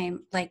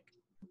time, like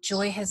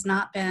joy has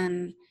not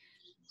been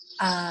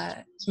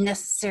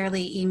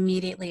necessarily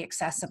immediately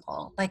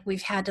accessible. Like,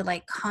 we've had to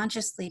like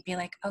consciously be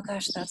like, oh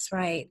gosh, that's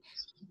right.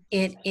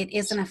 It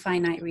isn't a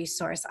finite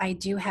resource. I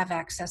do have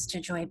access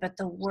to joy, but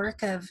the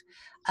work of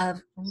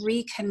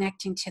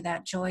reconnecting to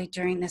that joy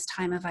during this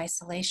time of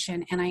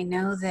isolation. And I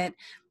know that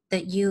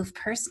you've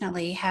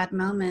personally had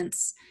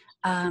moments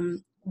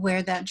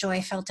where that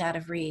joy felt out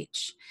of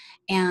reach.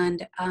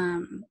 And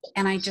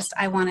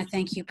I want to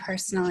thank you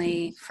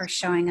personally for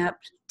showing up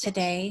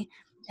today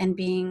and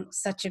being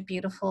such a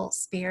beautiful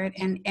spirit.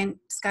 And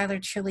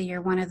Skylar, truly,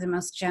 you're one of the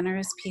most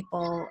generous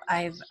people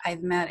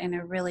I've met in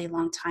a really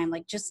long time,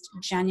 like just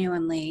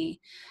genuinely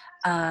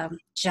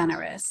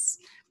generous.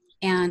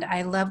 And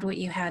I loved what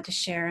you had to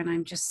share, and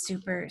I'm just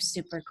super,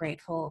 super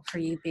grateful for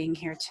you being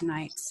here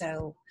tonight.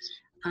 So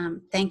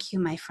thank you,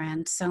 my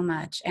friend, so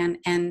much.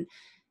 And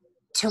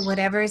to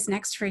whatever is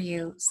next for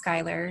you,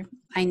 Skylar,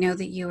 I know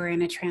that you are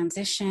in a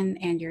transition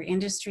and your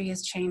industry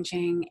is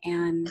changing,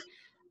 and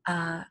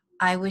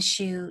I wish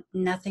you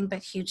nothing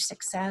but huge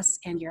success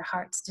and your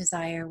heart's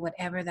desire,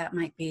 whatever that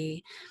might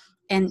be.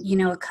 And, you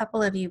know, a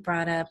couple of you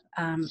brought up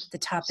the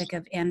topic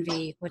of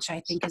envy, which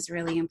I think is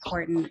really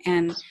important.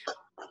 And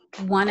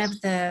one of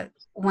the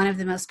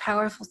most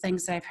powerful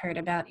things I've heard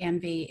about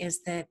envy is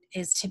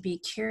to be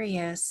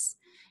curious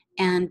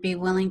and be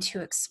willing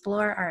to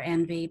explore our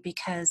envy,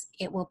 because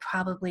it will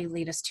probably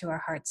lead us to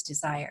our heart's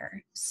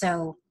desire.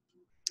 So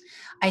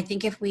I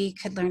think if we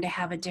could learn to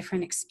have a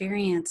different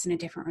experience and a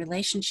different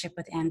relationship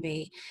with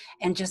envy,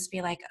 and just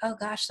be like, oh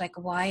gosh, like,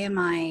 why am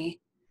I,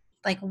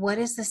 like, what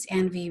is this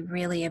envy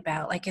really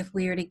about? Like, if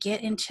we were to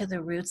get into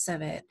the roots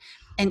of it,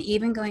 and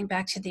even going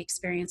back to the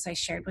experience I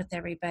shared with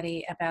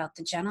everybody about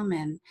the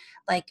gentleman,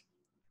 like,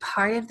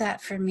 part of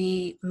that for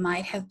me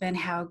might have been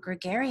how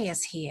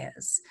gregarious he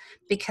is,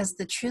 because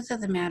the truth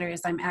of the matter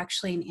is I'm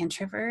actually an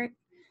introvert,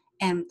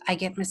 and I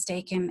get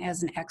mistaken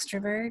as an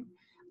extrovert.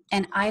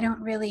 And I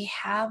don't really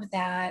have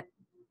that.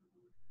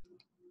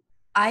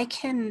 I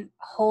can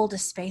hold a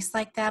space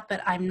like that,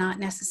 but I'm not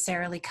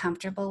necessarily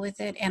comfortable with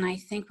it. And I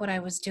think what I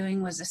was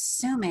doing was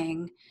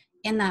assuming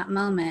in that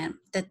moment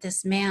that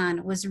this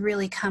man was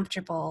really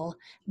comfortable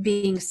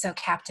being so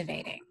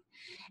captivating.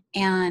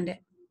 And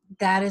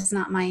that is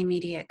not my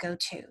immediate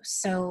go-to.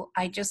 So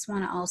I just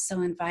want to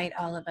also invite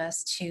all of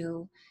us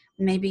to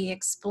maybe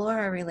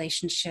explore a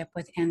relationship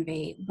with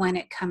envy when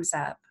it comes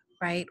up.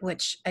 right?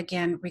 Which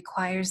again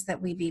requires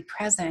that we be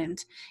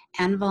present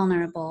and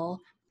vulnerable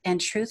and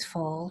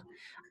truthful,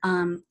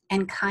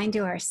 and kind to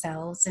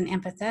ourselves and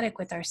empathetic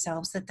with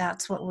ourselves,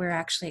 that's what we're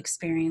actually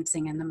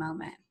experiencing in the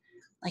moment.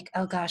 Like,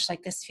 oh gosh,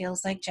 like this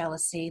feels like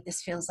jealousy,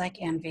 this feels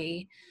like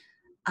envy.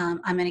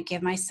 I'm going to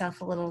give myself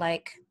a little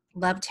like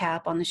love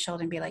tap on the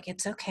shoulder and be like,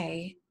 it's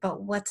okay,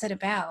 but what's it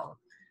about?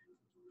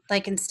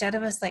 Like, instead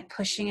of us like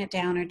pushing it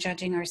down or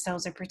judging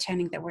ourselves or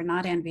pretending that we're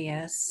not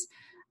envious,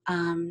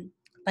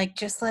 like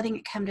just letting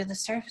it come to the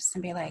surface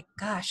and be like,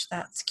 gosh,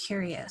 that's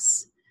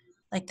curious.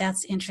 Like,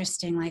 that's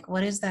interesting. Like,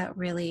 what is that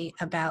really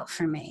about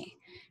for me?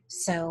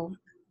 So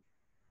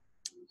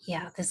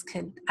yeah,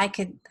 I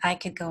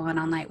could go on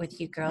all night with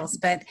you girls,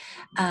 but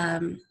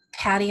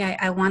Patty,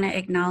 I want to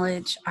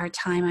acknowledge our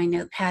time. I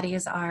know Patty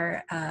is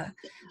our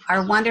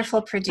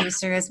wonderful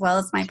producer as well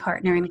as my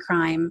partner in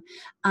crime.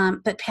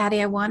 But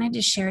Patty, I wanted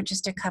to share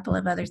just a couple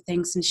of other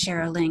things and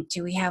share a link.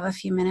 Do we have a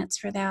few minutes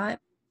for that?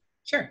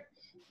 Sure.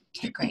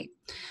 Okay, great.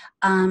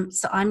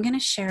 So I'm going to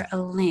share a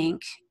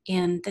link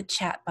in the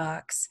chat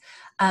box.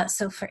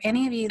 So for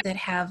any of you that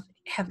have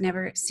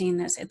never seen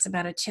this, it's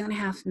about a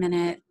 2.5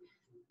 minute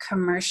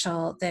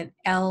commercial that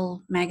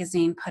Elle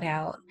magazine put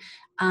out,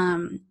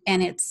 and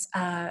it's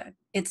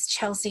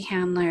Chelsea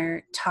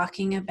Handler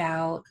talking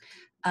about.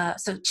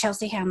 So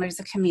Chelsea Handler is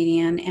a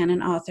comedian and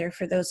an author,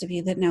 for those of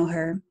you that know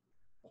her.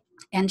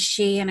 And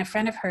she and a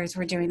friend of hers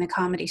were doing the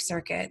comedy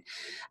circuit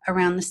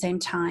around the same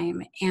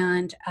time,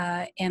 and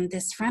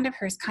this friend of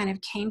hers kind of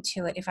came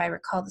to it, if I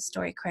recall the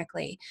story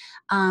correctly.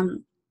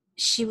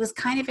 She was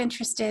kind of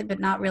interested, but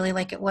not really.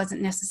 Like, it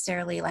wasn't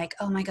necessarily like,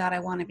 oh my God, I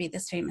want to be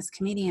this famous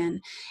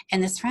comedian.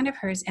 And this friend of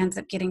hers ends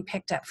up getting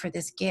picked up for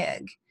this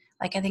gig.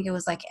 Like, I think it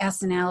was like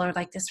SNL or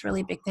like this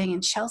really big thing.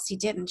 And Chelsea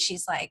didn't.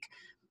 She's like,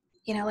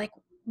 like,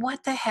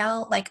 what the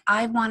hell? Like,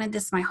 I wanted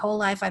this my whole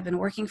life. I've been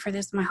working for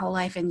this my whole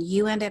life, and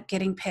you end up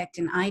getting picked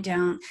and I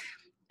don't.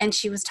 And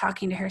she was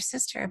talking to her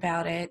sister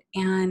about it.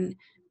 And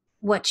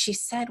what she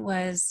said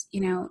was,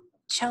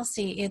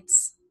 Chelsea,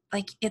 it's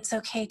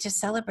okay to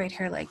celebrate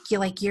her.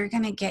 You're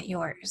going to get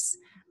yours.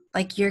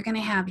 Like, you're going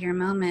to have your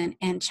moment.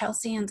 And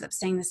Chelsea ends up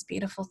saying this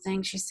beautiful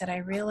thing. She said, I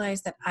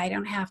realized that I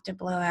don't have to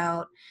blow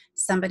out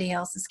somebody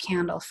else's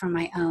candle for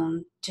my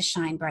own to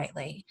shine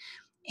brightly.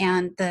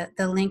 And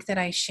the link that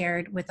I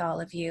shared with all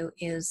of you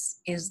is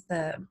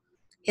the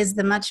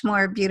much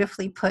more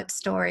beautifully put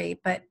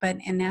story. But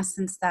in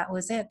essence, that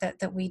was it,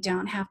 that we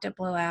don't have to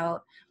blow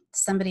out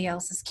somebody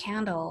else's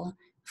candle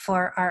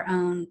for our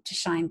own to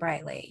shine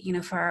brightly,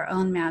 for our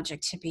own magic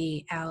to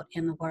be out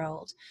in the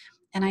world.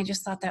 And I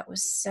just thought that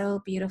was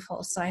so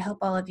beautiful. So I hope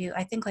all of you,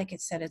 I think, like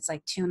it said, it's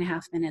like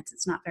 2.5 minutes.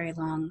 It's not very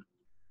long.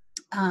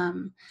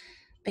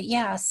 But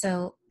yeah,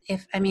 so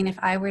if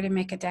I were to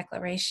make a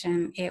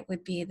declaration, it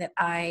would be that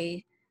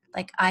I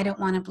don't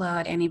want to blow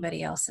out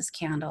anybody else's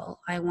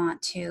candle. I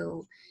want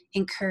to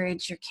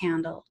encourage your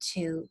candle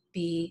to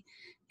be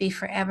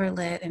forever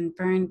lit and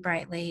burn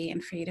brightly,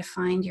 and for you to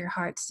find your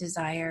heart's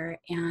desire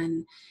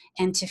and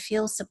to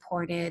feel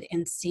supported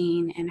and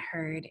seen and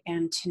heard,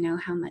 and to know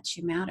how much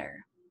you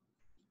matter.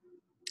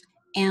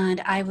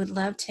 And I would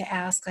love to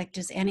ask,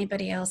 does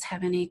anybody else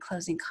have any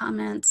closing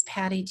comments?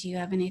 Patty, do you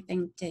have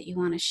anything that you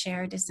want to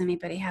share? Does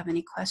anybody have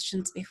any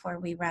questions before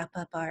we wrap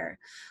up our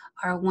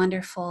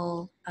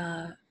wonderful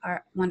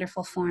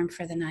forum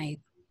for the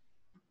night?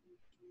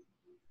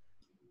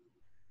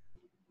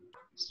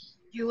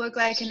 You look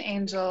like an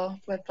angel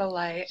with the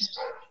light.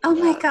 Oh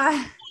my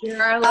God.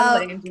 You're our little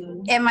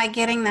angel. Am I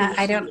getting that?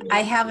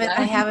 I have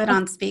it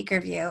on speaker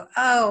view.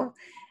 Oh,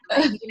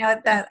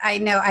 that I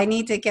know I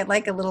need to get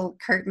like a little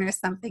curtain or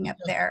something up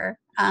there.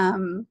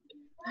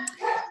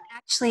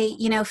 Actually,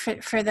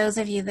 for those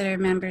of you that are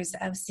members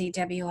of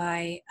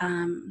CWI,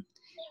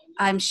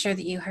 I'm sure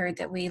that you heard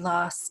that we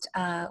lost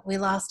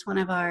one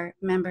of our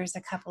members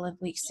a couple of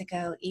weeks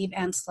ago, Eve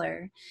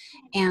Ensler,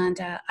 and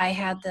I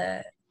had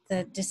the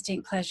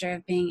distinct pleasure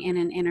of being in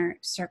an inner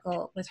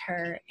circle with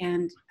her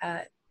and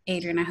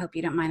Adrian. I hope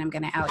you don't mind, I'm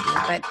going to out you,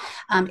 but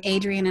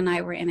Adrian and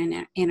I were in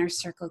an inner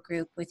circle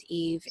group with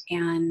Eve,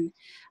 and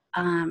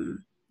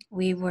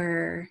we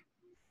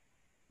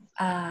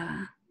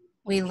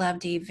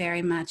loved Eve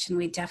very much, and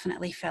we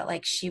definitely felt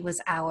like she was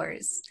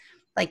ours.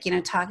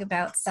 Talk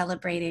about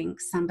celebrating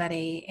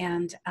somebody,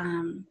 and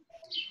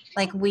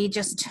we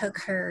just took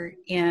her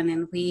in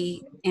and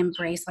we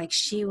embraced,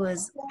 she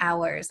was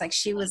ours,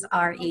 she was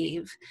our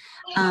Eve.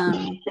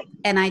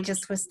 And I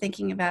just was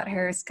thinking about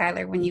her,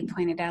 Skylar, when you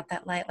pointed out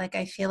that light.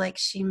 I feel like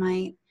she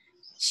might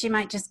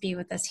just be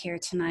with us here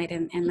tonight,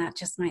 and that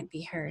just might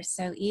be her.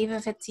 So Eve,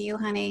 if it's you,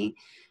 honey,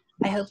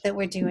 I hope that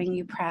we're doing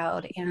you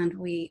proud, and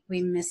we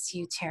miss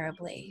you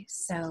terribly.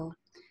 So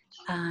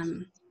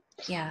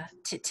yeah,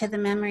 to the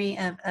memory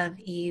of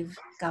Eve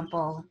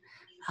Gumpel,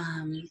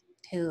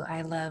 who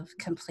I love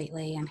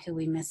completely and who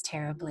we miss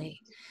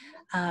terribly.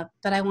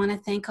 But I want to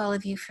thank all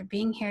of you for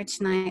being here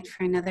tonight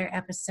for another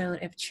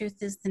episode of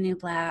Truth is the New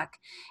Black.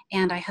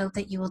 And I hope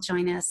that you will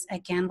join us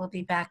again. We'll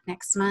be back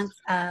next month.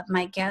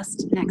 My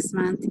guest next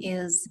month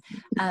is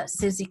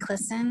Susie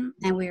Clisson,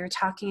 and we were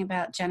talking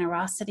about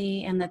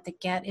generosity and that the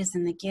get is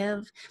in the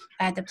give.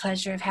 I had the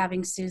pleasure of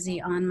having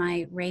Susie on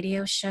my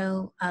radio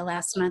show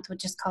last month,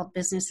 which is called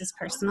Business is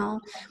Personal.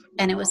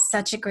 And it was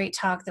such a great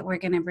talk that we're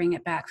going to bring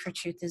it back for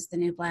Truth is the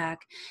New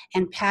Black.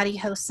 And Patty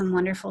hosts some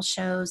wonderful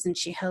shows, and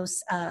she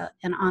hosts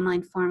an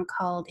online forum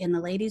called In the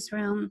Ladies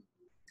Room.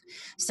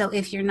 So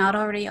if you're not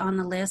already on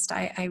the list,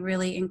 I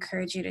really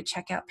encourage you to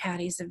check out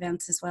Patty's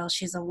events as well.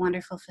 She's a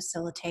wonderful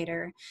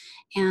facilitator.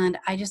 And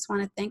I just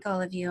want to thank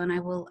all of you. And I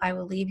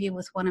will leave you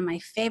with one of my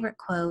favorite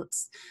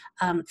quotes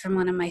from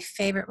one of my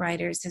favorite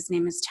writers. His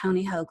name is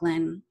Tony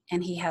Hoagland,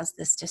 and he has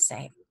this to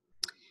say: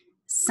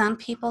 "Some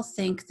people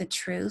think the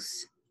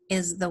truth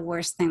is the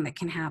worst thing that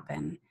can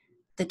happen.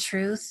 The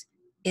truth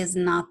is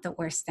not the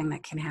worst thing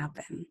that can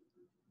happen."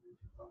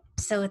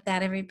 So with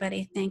that,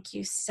 everybody, thank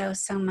you so,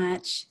 so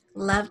much.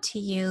 Love to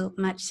you.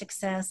 Much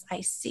success.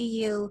 I see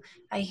you,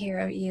 I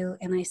hear you,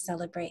 and I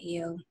celebrate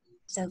you.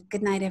 So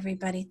good night,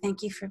 everybody.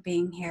 Thank you for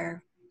being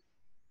here.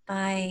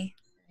 Bye.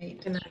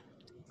 Good night.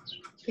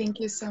 Thank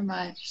you so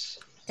much.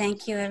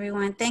 Thank you,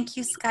 everyone. Thank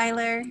you,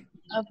 Skylar.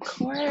 Of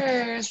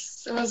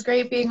course. It was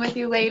great being with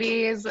you,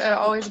 ladies. I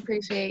always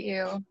appreciate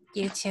you.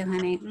 You too,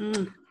 honey.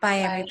 Bye,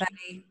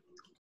 everybody.